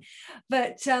that one.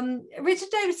 But Richard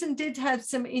Davidson did have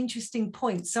some interesting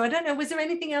points. So I don't know, was there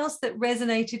anything else that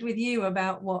resonated with you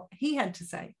about what he had to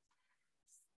say?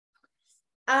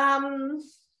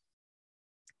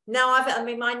 No, I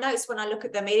mean, my notes, when I look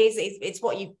at them, it's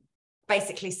what you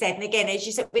basically said. And again, as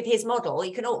you said, with his model,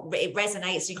 it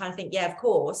resonates. You kind of think, yeah, of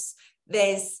course,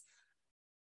 there's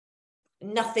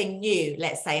nothing new,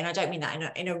 let's say. And I don't mean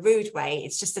that in a rude way.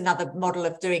 It's just another model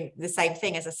of doing the same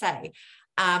thing, as I say.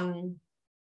 And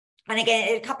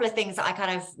again, a couple of things that I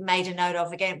kind of made a note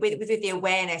of. Again, with the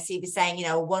awareness, he was saying,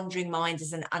 a wandering mind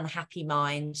is an unhappy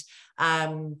mind,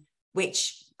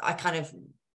 which I kind of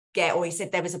get, or he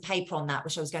said there was a paper on that,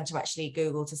 which I was going to actually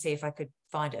Google to see if I could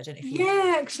find it. I don't know if you...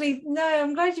 Yeah, actually, no,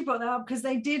 I'm glad you brought that up, because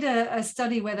they did a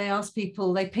study where they asked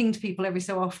people, they pinged people every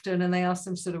so often, and they asked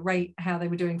them sort of rate how they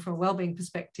were doing from a wellbeing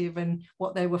perspective and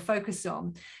what they were focused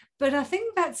on. But I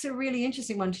think that's a really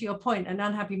interesting one, to your point. An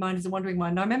unhappy mind is a wandering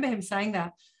mind. I remember him saying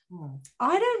that.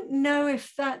 I don't know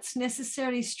if that's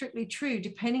necessarily strictly true,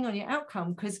 depending on your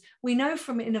outcome, because we know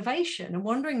from innovation, a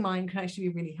wandering mind can actually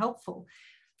be really helpful.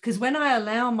 Because when I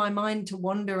allow my mind to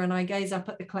wander and I gaze up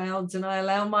at the clouds and I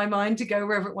allow my mind to go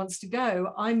wherever it wants to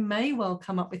go, I may well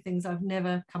come up with things I've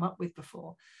never come up with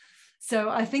before. So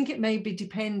I think it may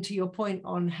depend, to your point,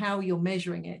 on how you're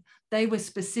measuring it. They were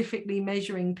specifically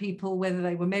measuring people, whether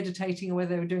they were meditating or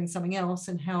whether they were doing something else,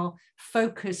 and how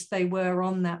focused they were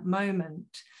on that moment.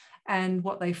 And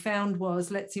what they found was,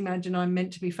 let's imagine I'm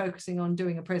meant to be focusing on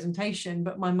doing a presentation,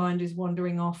 but my mind is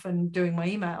wandering off and doing my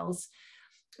emails.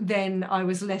 Then I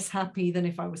was less happy than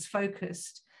if I was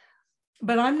focused.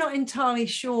 But I'm not entirely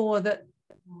sure that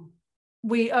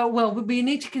we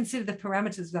need to consider the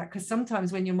parameters of that, because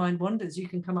sometimes when your mind wanders, you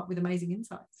can come up with amazing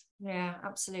insights. Yeah,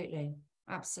 absolutely.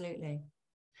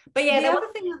 But yeah, the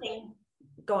other thing,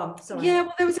 go on, sorry. Yeah,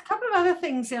 well, there was a couple of other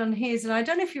things on his, and I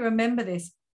don't know if you remember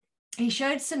this. He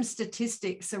showed some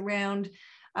statistics around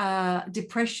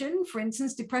depression, for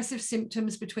instance, depressive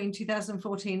symptoms between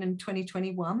 2014 and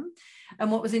 2021. And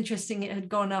what was interesting, it had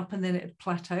gone up and then it had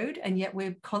plateaued. And yet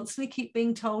we constantly keep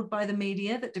being told by the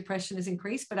media that depression has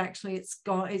increased, but actually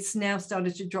it's now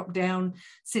started to drop down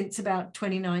since about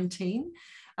 2019.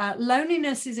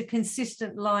 Loneliness is a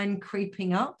consistent line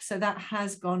creeping up. So that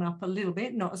has gone up a little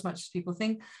bit, not as much as people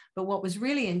think. But what was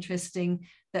really interesting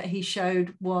that he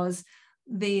showed was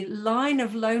the line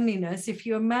of loneliness. If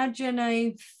you imagine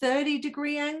a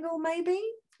 30-degree angle, maybe,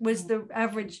 was the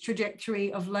average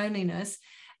trajectory of loneliness,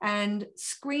 and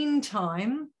screen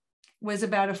time was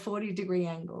about a 40-degree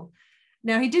angle.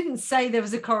 Now, he didn't say there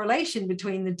was a correlation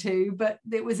between the two, but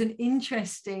it was an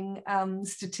interesting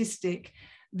statistic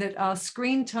that our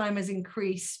screen time has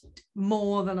increased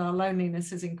more than our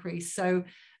loneliness has increased. So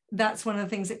that's one of the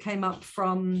things that came up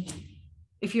from,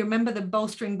 if you remember the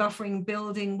bolstering, buffering,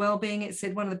 building well-being, it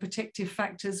said one of the protective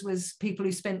factors was people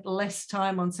who spent less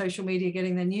time on social media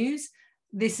getting their news.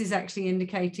 This is actually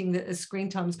indicating that as screen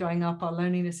time is going up, our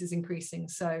loneliness is increasing.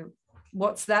 So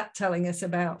what's that telling us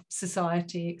about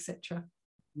society, etc.?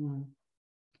 And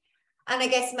I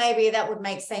guess maybe that would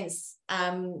make sense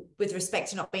with respect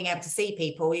to not being able to see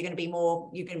people. You're going to be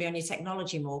on your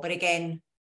technology more. But again,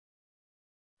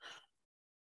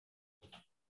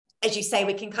 as you say,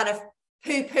 we can kind of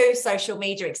poo-poo social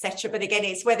media, etc. But again,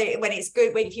 it's when it's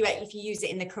good, if you use it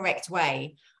in the correct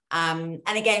way. And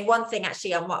again, one thing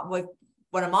actually,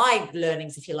 one of my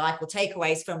learnings, if you like, or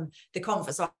takeaways from the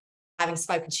conference, having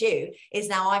spoken to you, is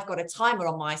now I've got a timer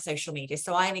on my social media,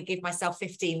 so I only give myself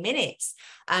 15 minutes.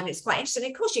 It's quite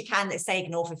interesting. Of course, you can, let's say,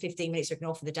 ignore for 15 minutes or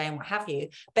ignore for the day and what have you.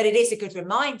 But it is a good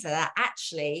reminder that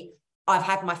actually I've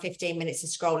had my 15 minutes of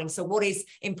scrolling. So what is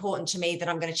important to me that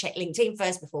I'm going to check LinkedIn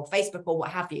first before Facebook or what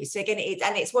have you. So again,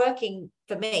 it's working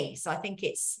for me. So I think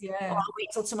it's, I'll wait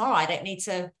till tomorrow. I don't need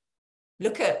to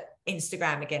look at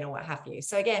Instagram again or what have you.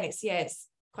 So again, it's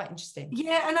quite interesting.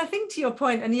 Yeah, and I think to your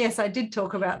point, and yes, I did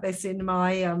talk about this in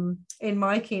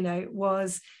my keynote,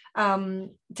 was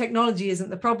technology isn't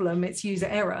the problem, it's user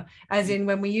error, as in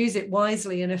when we use it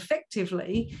wisely and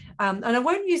effectively, and I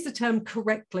won't use the term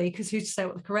correctly, because who's to say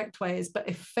what the correct way is, but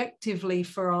effectively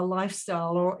for our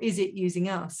lifestyle, or is it using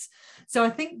us? So I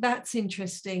think that's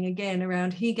interesting. Again,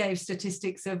 around, he gave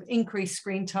statistics of increased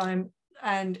screen time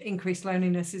and increased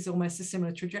loneliness is almost a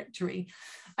similar trajectory,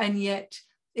 and yet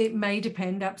it may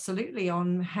depend absolutely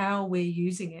on how we're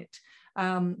using it.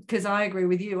 Because I agree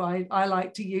with you, I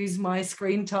like to use my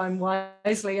screen time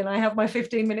wisely, and I have my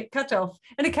 15-minute cutoff.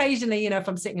 And occasionally, if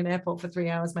I'm sitting in an airport for 3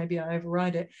 hours, maybe I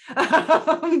override it.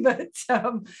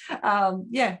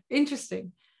 Yeah,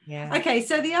 interesting. Yeah. Okay,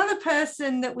 so the other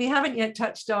person that we haven't yet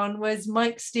touched on was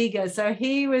Mike Steger. So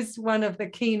he was one of the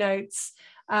keynotes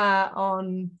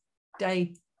on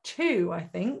day 2, I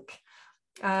think.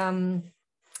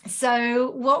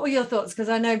 So what were your thoughts? Because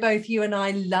I know both you and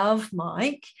I love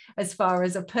Mike as far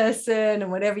as a person and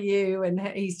whatever and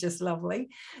he's just lovely.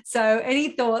 So any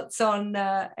thoughts on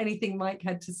anything Mike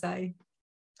had to say?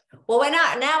 Well,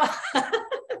 now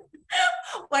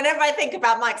whenever I think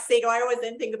about Mike Steger, I always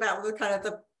then think about the kind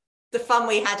of the fun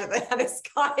we had at the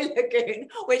Sky Lagoon,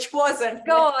 which wasn't.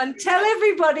 Go on, tell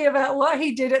everybody about what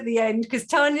he did at the end, because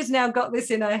Tanya's now got this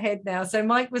in her head now. So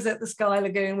Mike was at the Sky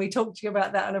Lagoon. We talked to you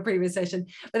about that on a previous session,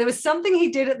 but there was something he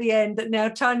did at the end that now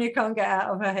Tanya can't get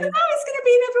out of her head. No, it's going to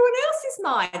be in everyone else's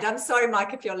mind. I'm sorry,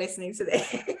 Mike, if you're listening to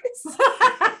this.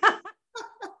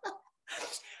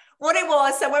 What it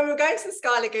was, so when we were going to the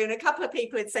Sky Lagoon, a couple of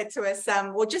people had said to us,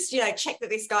 well, just, check that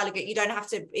this Sky Lagoon, you don't have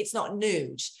to, it's not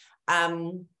nude.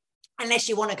 Unless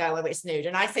you want to go where it's nude.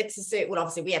 And I said to Sue, well,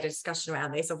 obviously we had a discussion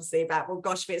around this, obviously, about, well,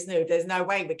 gosh, if it's nude, there's no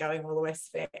way we're going all the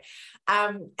rest of it.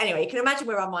 Anyway, you can imagine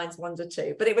where our minds wandered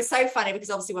to. But it was so funny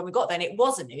because obviously when we got there, and it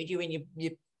wasn't nude, you were in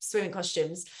your swimming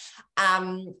costumes.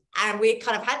 And we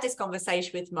kind of had this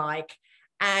conversation with Mike.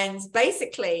 And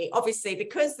basically, obviously,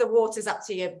 because the water's up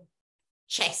to your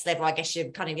chest level, I guess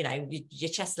you're kind of, your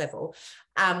chest level,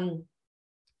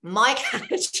 Mike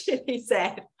actually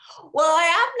said, well,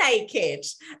 I am naked.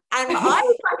 And I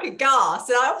was like aghast.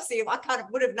 And I kind of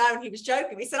would have known he was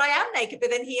joking. He said, I am naked. But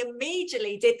then he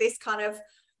immediately did this kind of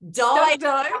dive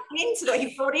into the,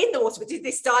 he brought in the water, but did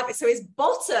this dive. So his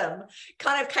bottom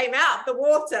kind of came out of the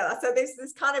water. So there's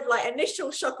this kind of like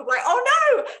initial shock of like, oh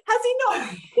no, has he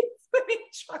not?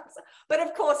 But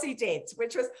of course he did,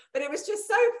 but it was just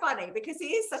so funny because he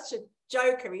is such a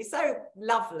joker. He's so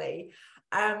lovely.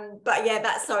 But yeah,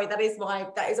 that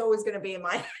is always going to be in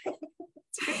my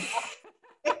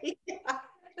yeah.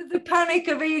 The panic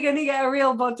of, are you going to get a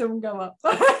real bottom go up?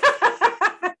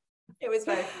 It was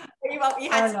very, you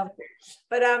had to.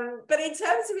 But in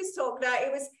terms of his talk, no,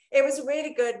 it was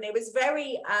really good, and it was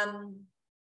very I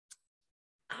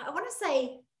want to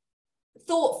say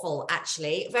thoughtful,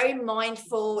 actually, very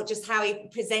mindful, just how he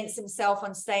presents himself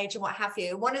on stage and what have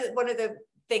you. One of the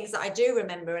things that I do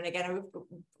remember, and again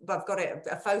I've got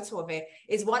a photo of it,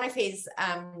 is one of his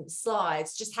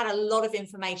slides just had a lot of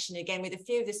information. Again, with a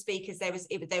few of the speakers, there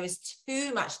was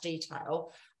too much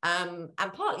detail, and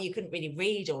partly you couldn't really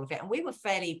read all of it, and we were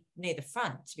fairly near the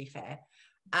front, to be fair,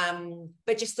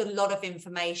 but just a lot of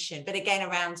information, but again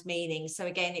around meaning. So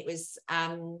again, it was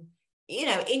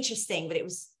interesting, but it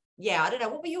was, yeah, I don't know,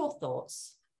 what were your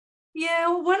thoughts? Yeah,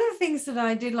 well, one of the things that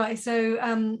I did like, so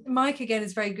Mike, again,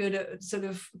 is very good at sort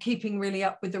of keeping really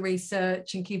up with the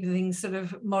research and keeping things sort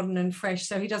of modern and fresh.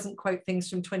 So he doesn't quote things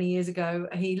from 20 years ago.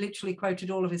 He literally quoted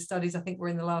all of his studies, I think, were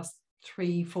in the last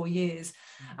 3-4 years.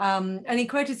 And he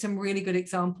quoted some really good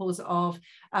examples of,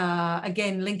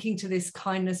 again, linking to this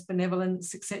kindness,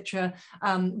 benevolence, etc.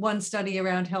 One study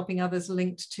around helping others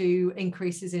linked to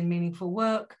increases in meaningful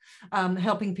work,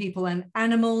 helping people and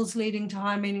animals leading to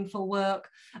high meaningful work,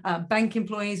 bank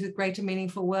employees with greater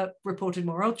meaningful work reported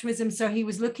more altruism. So he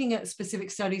was looking at specific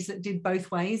studies that did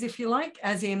both ways, if you like,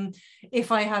 as in,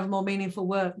 if I have more meaningful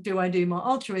work, do I do more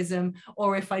altruism?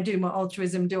 Or if I do more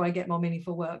altruism, do I get more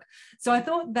meaningful work? So I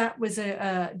thought that was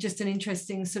just an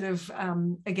interesting sort of,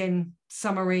 again,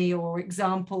 summary or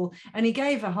example. And he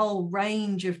gave a whole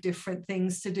range of different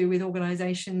things to do with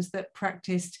organizations that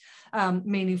practiced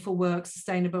meaningful work,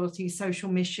 sustainability, social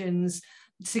missions,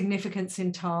 significance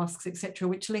in tasks, etc.,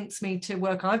 which links me to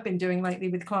work I've been doing lately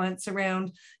with clients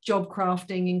around job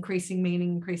crafting, increasing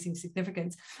meaning, increasing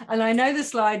significance. And I know the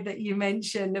slide that you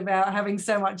mentioned about having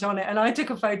so much on it, and I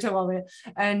took a photo of it,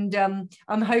 and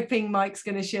I'm hoping Mike's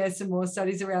going to share some more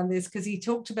studies around this, because he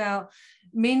talked about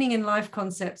meaning in life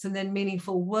concepts and then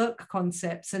meaningful work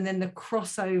concepts, and then the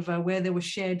crossover where there were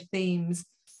shared themes.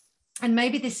 And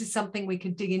maybe this is something we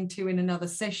could dig into in another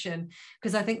session,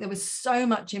 because I think there was so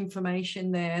much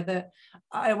information there that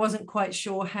I wasn't quite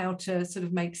sure how to sort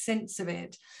of make sense of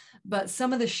it. But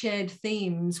some of the shared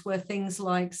themes were things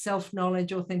like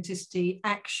self-knowledge, authenticity,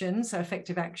 action, so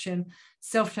effective action,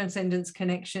 self-transcendence,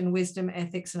 connection, wisdom,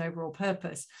 ethics, and overall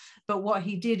purpose. But what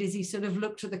he did is he sort of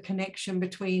looked at the connection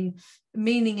between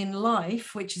meaning in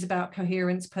life, which is about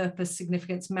coherence, purpose,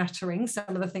 significance, mattering, some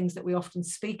of the things that we often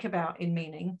speak about in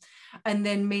meaning, and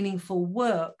then meaningful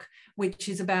work, which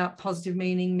is about positive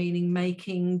meaning, meaning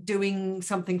making, doing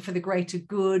something for the greater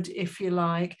good, if you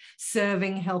like,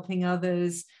 serving, helping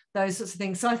others, those sorts of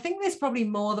things. So I think there's probably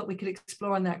more that we could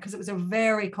explore on that, because it was a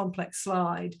very complex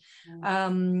slide.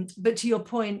 But to your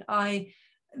point,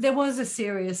 there was a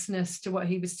seriousness to what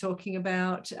he was talking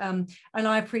about. And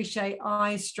I appreciate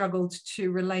I struggled to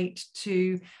relate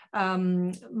to,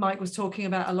 Mike was talking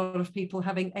about a lot of people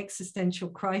having existential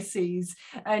crises.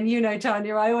 And, you know,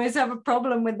 Tanya, I always have a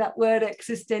problem with that word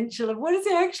existential, of what does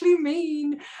it actually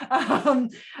mean?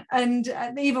 And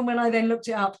even when I then looked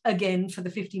it up again for the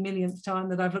 50 millionth time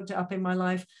that I've looked it up in my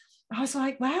life, I was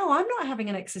like, wow, I'm not having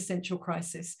an existential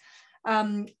crisis.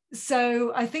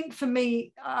 So I think for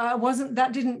me,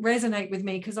 that didn't resonate with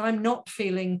me, because I'm not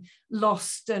feeling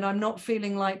lost and I'm not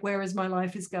feeling like, where is my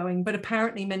life is going? But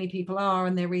apparently many people are,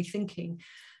 and they're rethinking.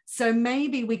 So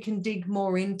maybe we can dig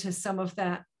more into some of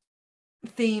that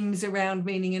themes around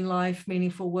meaning in life,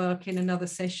 meaningful work, in another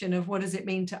session of what does it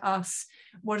mean to us?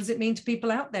 What does it mean to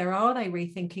people out there? Are they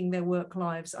rethinking their work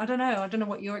lives? I don't know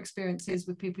what your experience is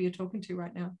with people you're talking to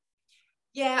right now.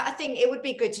 Yeah, I think it would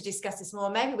be good to discuss this more.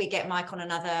 Maybe we get Mike on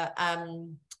another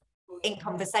in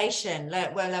conversation,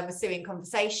 Sue in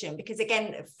conversation, because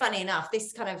again, funny enough,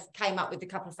 this kind of came up with a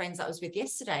couple of friends that I was with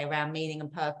yesterday around meaning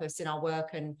and purpose in our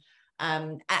work. And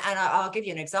I'll give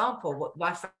you an example.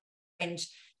 My friend,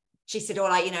 she said,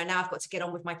 now I've got to get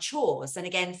on with my chores. And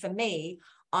again, for me,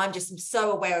 I'm just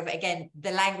so aware of, again,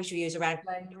 the language we use around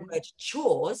the word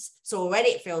chores. So already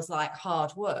it feels like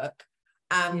hard work.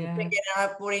 But again, I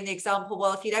brought in the example,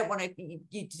 well, if you don't want to,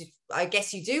 I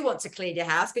guess you do want to clean your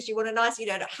house because you want a nice, you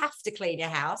don't have to clean your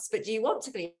house, but do you want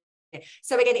to clean it?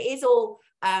 So again, it is all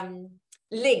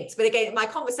linked. But again, my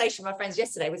conversation with my friends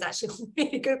yesterday was actually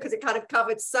really good because it kind of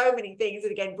covered so many things,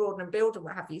 and again, broaden and build and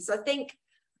what have you. So I think,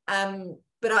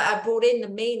 but I brought in the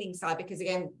meaning side because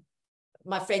again,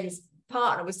 my friend's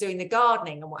partner was doing the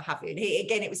gardening and what have you, and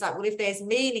again it was like, well, if there's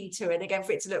meaning to it, again,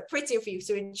 for it to look prettier, for you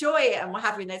to enjoy it and what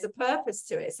have you, and there's a purpose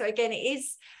to it. So again, it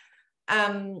is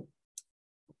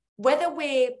whether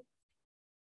we're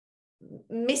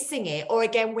missing it or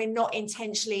again we're not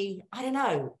intentionally, I don't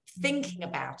know, thinking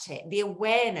about it, the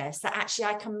awareness that actually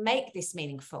I can make this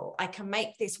meaningful, I can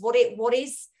make this what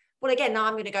is, well, again, now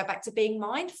I'm going to go back to being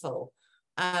mindful.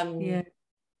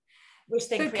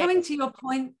 So coming to your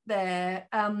point there,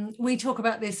 we talk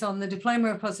about this on the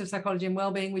Diploma of Positive Psychology and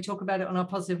Wellbeing. We talk about it on our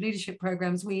positive leadership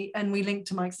programs. We link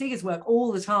to Mike Seeger's work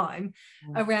all the time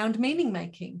around meaning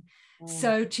making.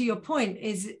 So to your point,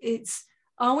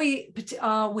 are we,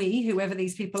 whoever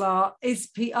these people are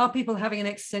people having an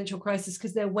existential crisis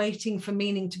because they're waiting for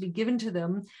meaning to be given to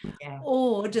them?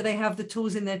 Or do they have the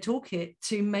tools in their toolkit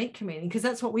to make meaning? Because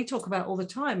that's what we talk about all the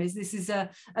time, is this is a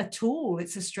tool,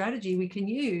 it's a strategy we can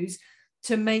use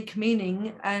to make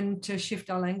meaning and to shift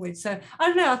our language. So I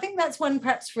don't know, I think that's one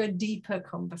perhaps for a deeper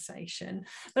conversation,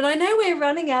 but I know we're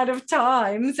running out of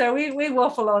time, so we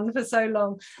waffle on for so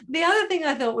long. The other thing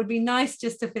I thought would be nice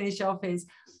just to finish off is,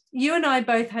 you and I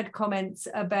both had comments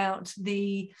about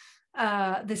the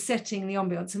setting, the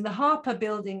ambience, and the Harper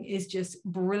building is just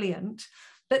brilliant.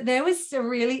 But there was a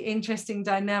really interesting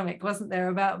dynamic, wasn't there,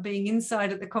 about being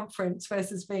inside at the conference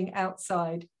versus being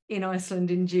outside in Iceland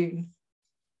in June?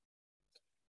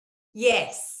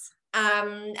 Yes.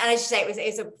 And as you say, it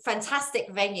was a fantastic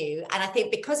venue. And I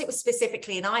think because it was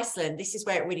specifically in Iceland, this is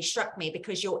where it really struck me,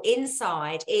 because you're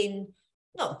inside in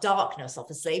not darkness,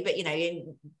 obviously, but, you know,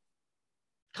 in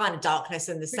kind of darkness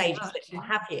and the stages and what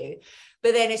have you.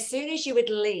 But then as soon as you would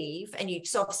leave, and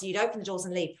so obviously you'd open the doors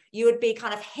and leave, you would be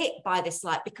kind of hit by this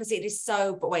light, because it is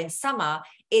so, but in summer,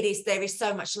 there is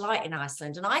so much light in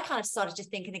Iceland. And I kind of started to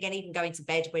think, and again, even going to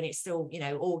bed when it's still, you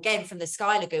know, or again from the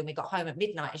Sky Lagoon, we got home at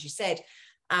midnight, as you said,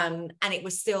 and it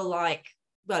was still like,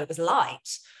 well, it was light.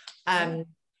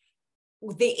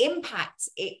 The impact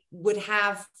it would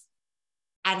have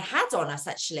and had on us,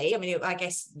 actually. I mean, I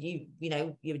guess you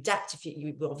adapt if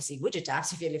you obviously would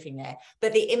adapt if you're living there,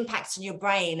 but the impact on your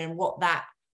brain and what that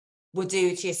will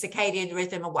do to your circadian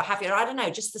rhythm and what have you. I don't know,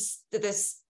 just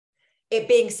this it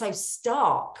being so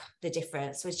stark, the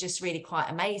difference was just really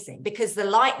quite amazing, because the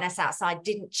lightness outside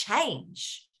didn't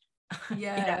change.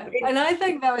 Yeah, and I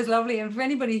think that was lovely. And for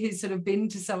anybody who's sort of been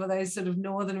to some of those sort of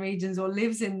northern regions or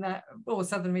lives in that, or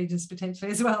southern regions potentially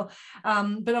as well,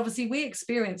 but obviously we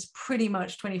experienced pretty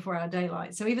much 24-hour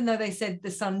daylight. So even though they said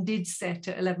the sun did set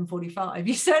at 11:45,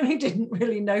 you certainly didn't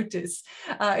really notice.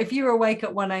 If you were awake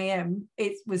at 1 a.m,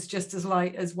 it was just as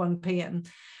light as 1 p.m.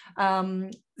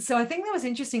 So I think that was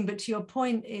interesting. But to your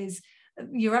point is,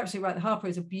 you're absolutely right, the Harper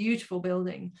is a beautiful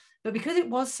building, but because it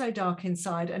was so dark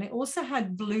inside, and it also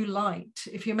had blue light,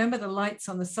 if you remember, the lights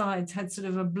on the sides had sort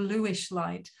of a bluish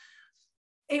light,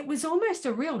 it was almost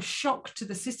a real shock to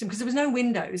the system, because there was no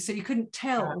windows, so you couldn't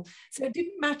tell. So it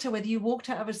didn't matter whether you walked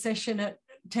out of a session at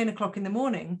 10 o'clock in the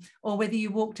morning or whether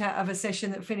you walked out of a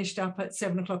session that finished up at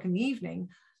 7 o'clock in the evening.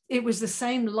 It was the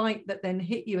same light that then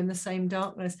hit you in the same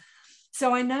darkness.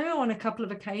 So I know on a couple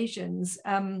of occasions,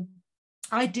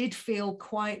 I did feel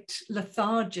quite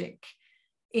lethargic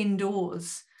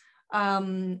indoors,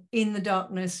 in the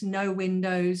darkness, no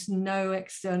windows, no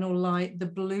external light, the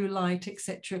blue light,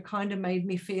 etc., kind of made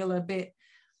me feel a bit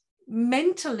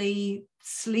mentally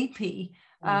sleepy.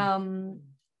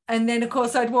 And then, of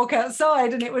course, I'd walk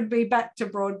outside and it would be back to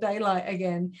broad daylight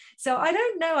again. So I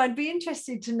don't know. I'd be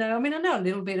interested to know. I mean, I've read a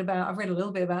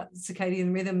little bit about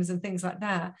circadian rhythms and things like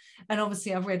that. And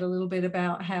obviously, I've read a little bit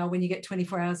about how when you get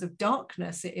 24 hours of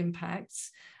darkness, it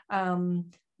impacts.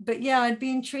 But yeah, I'd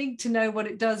be intrigued to know what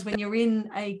it does when you're in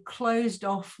a closed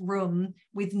off room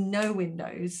with no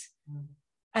windows.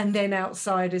 And then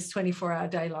outside is 24-hour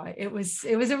daylight. It was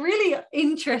a really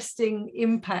interesting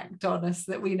impact on us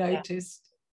that we noticed.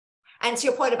 And to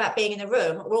your point about being in the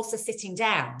room, we're also sitting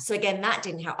down. So again, that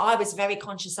didn't help. I was very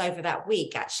conscious over that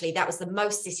week, actually. That was the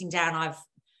most sitting down I've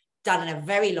done in a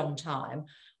very long time,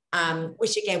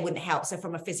 which again wouldn't help. So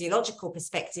from a physiological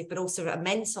perspective, but also a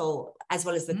mental, as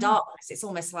well as the darkness, it's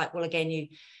almost like, well, again,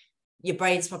 your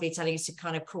brain's probably telling you to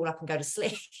kind of crawl up and go to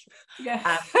sleep.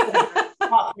 Yeah.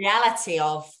 Reality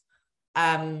of,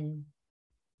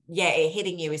 it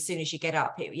hitting you as soon as you get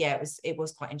up. It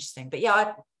was quite interesting. But yeah,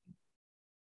 I'd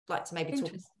like to maybe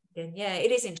talk Yeah,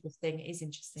 it is interesting. It is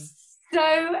interesting.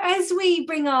 So as we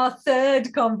bring our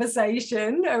third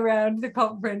conversation around the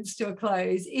conference to a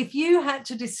close, if you had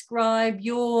to describe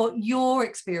your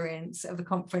experience of the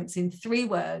conference in 3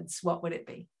 words, what would it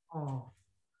be? Oh,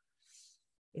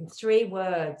 in 3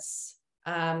 words.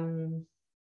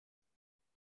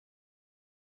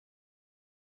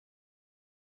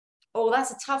 Oh,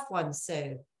 that's a tough one,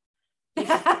 Sue.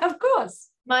 Of course.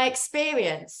 My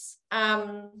experience.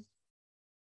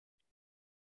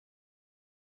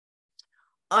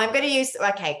 I'm going to use,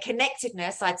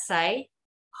 connectedness, I'd say.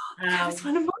 That was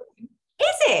one of mine.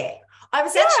 Is it? I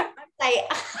was actually going to say,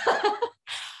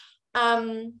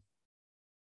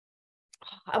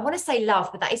 I want to say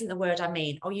love, but that isn't the word I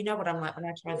mean. Oh, you know what I'm like when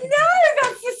I try and think. No,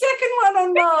 that's the second one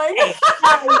on mine.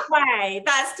 No way.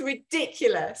 That's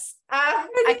ridiculous.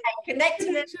 Okay,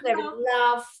 connectedness, there is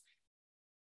love.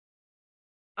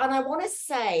 And I want to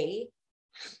say,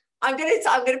 I'm gonna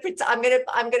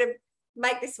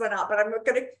make this one up, but I'm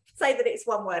gonna say that it's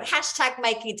one word.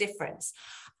 #making a difference.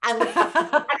 And I don't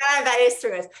know if that is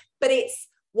true, but it's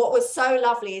what was so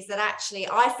lovely is that actually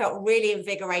I felt really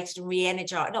invigorated and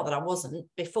re-energized. Not that I wasn't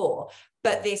before,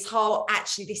 but this whole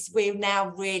we're now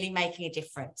really making a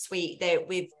difference. With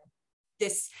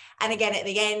this, and again at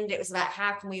the end, it was about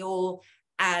how can we all,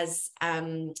 as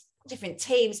different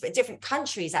teams, but different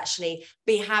countries actually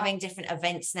be having different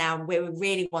events now where we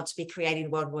really want to be creating the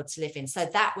world we want to live in. So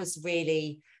that was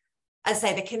really, I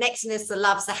say, the connectedness, the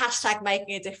loves, the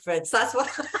 #making a difference. That's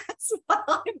what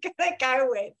I'm gonna go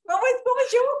with. What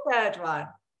was your third one?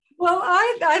 Well,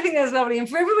 I think that's lovely. And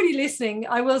for everybody listening,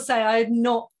 I will say I had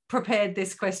not prepared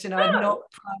this question. I had not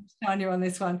pumped Tanya on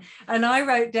this one. And I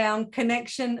wrote down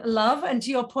connection, love. And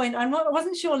to your point, I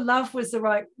wasn't sure love was the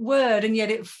right word, and yet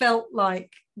it felt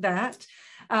like that.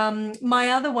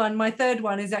 My third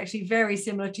one is actually very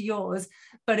similar to yours,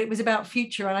 but it was about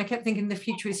future. And I kept thinking the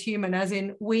future is human, as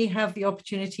in we have the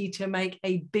opportunity to make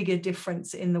a bigger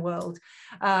difference in the world.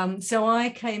 So I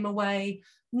came away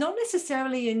not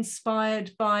necessarily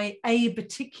inspired by a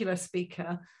particular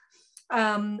speaker.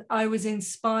 I was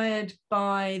inspired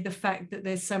by the fact that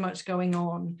there's so much going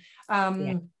on.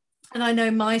 And I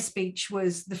know my speech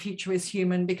was the future is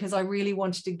human, because I really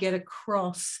wanted to get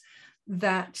across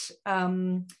that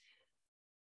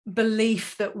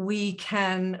belief that we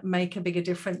can make a bigger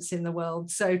difference in the world.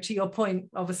 So to your point,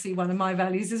 obviously one of my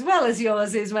values as well as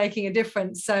yours is making a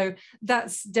difference. So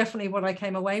that's definitely what I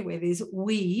came away with, is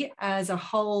we as a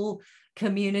whole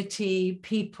community,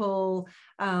 people,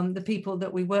 the people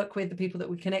that we work with, the people that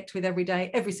we connect with every day,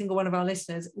 every single one of our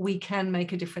listeners, we can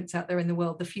make a difference out there in the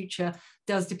world. The future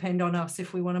does depend on us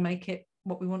if we want to make it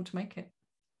what we want to make it.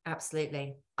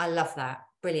 Absolutely. I love that.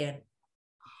 Brilliant.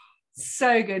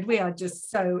 So good. We are just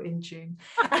so in tune.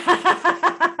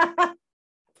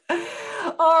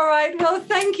 All right. Well,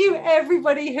 thank you,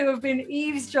 everybody who have been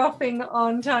eavesdropping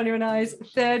on Tanya and I's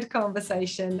third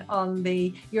conversation on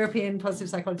the European Positive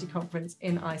Psychology Conference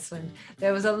in Iceland.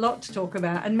 There was a lot to talk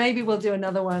about, and maybe we'll do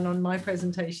another one on my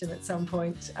presentation at some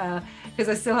point, because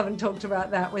I still haven't talked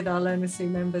about that with our Learn with Sue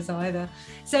members either.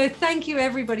 So thank you,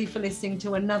 everybody, for listening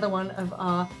to another one of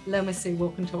our Learn with Sue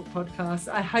Walk and Talk podcasts.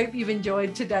 I hope you've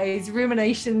enjoyed today's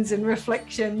ruminations and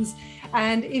reflections.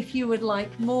 And if you would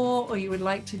like more, or you would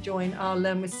like to join our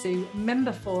Learn with Sue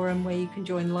member forum, where you can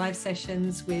join live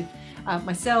sessions with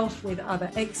myself, with other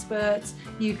experts,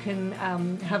 you can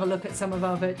have a look at some of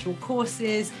our virtual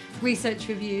courses, research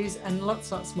reviews, and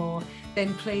lots more,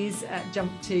 then please jump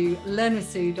to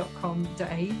learnwithsue.com.au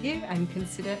and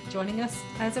consider joining us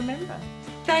as a member.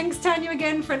 Thanks, Tanya,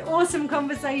 again for an awesome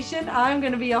conversation. I'm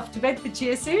going to be off to bed for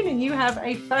cheer soon, and you have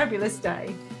a fabulous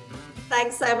day.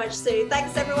 Thanks so much, Sue.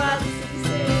 Thanks, everyone.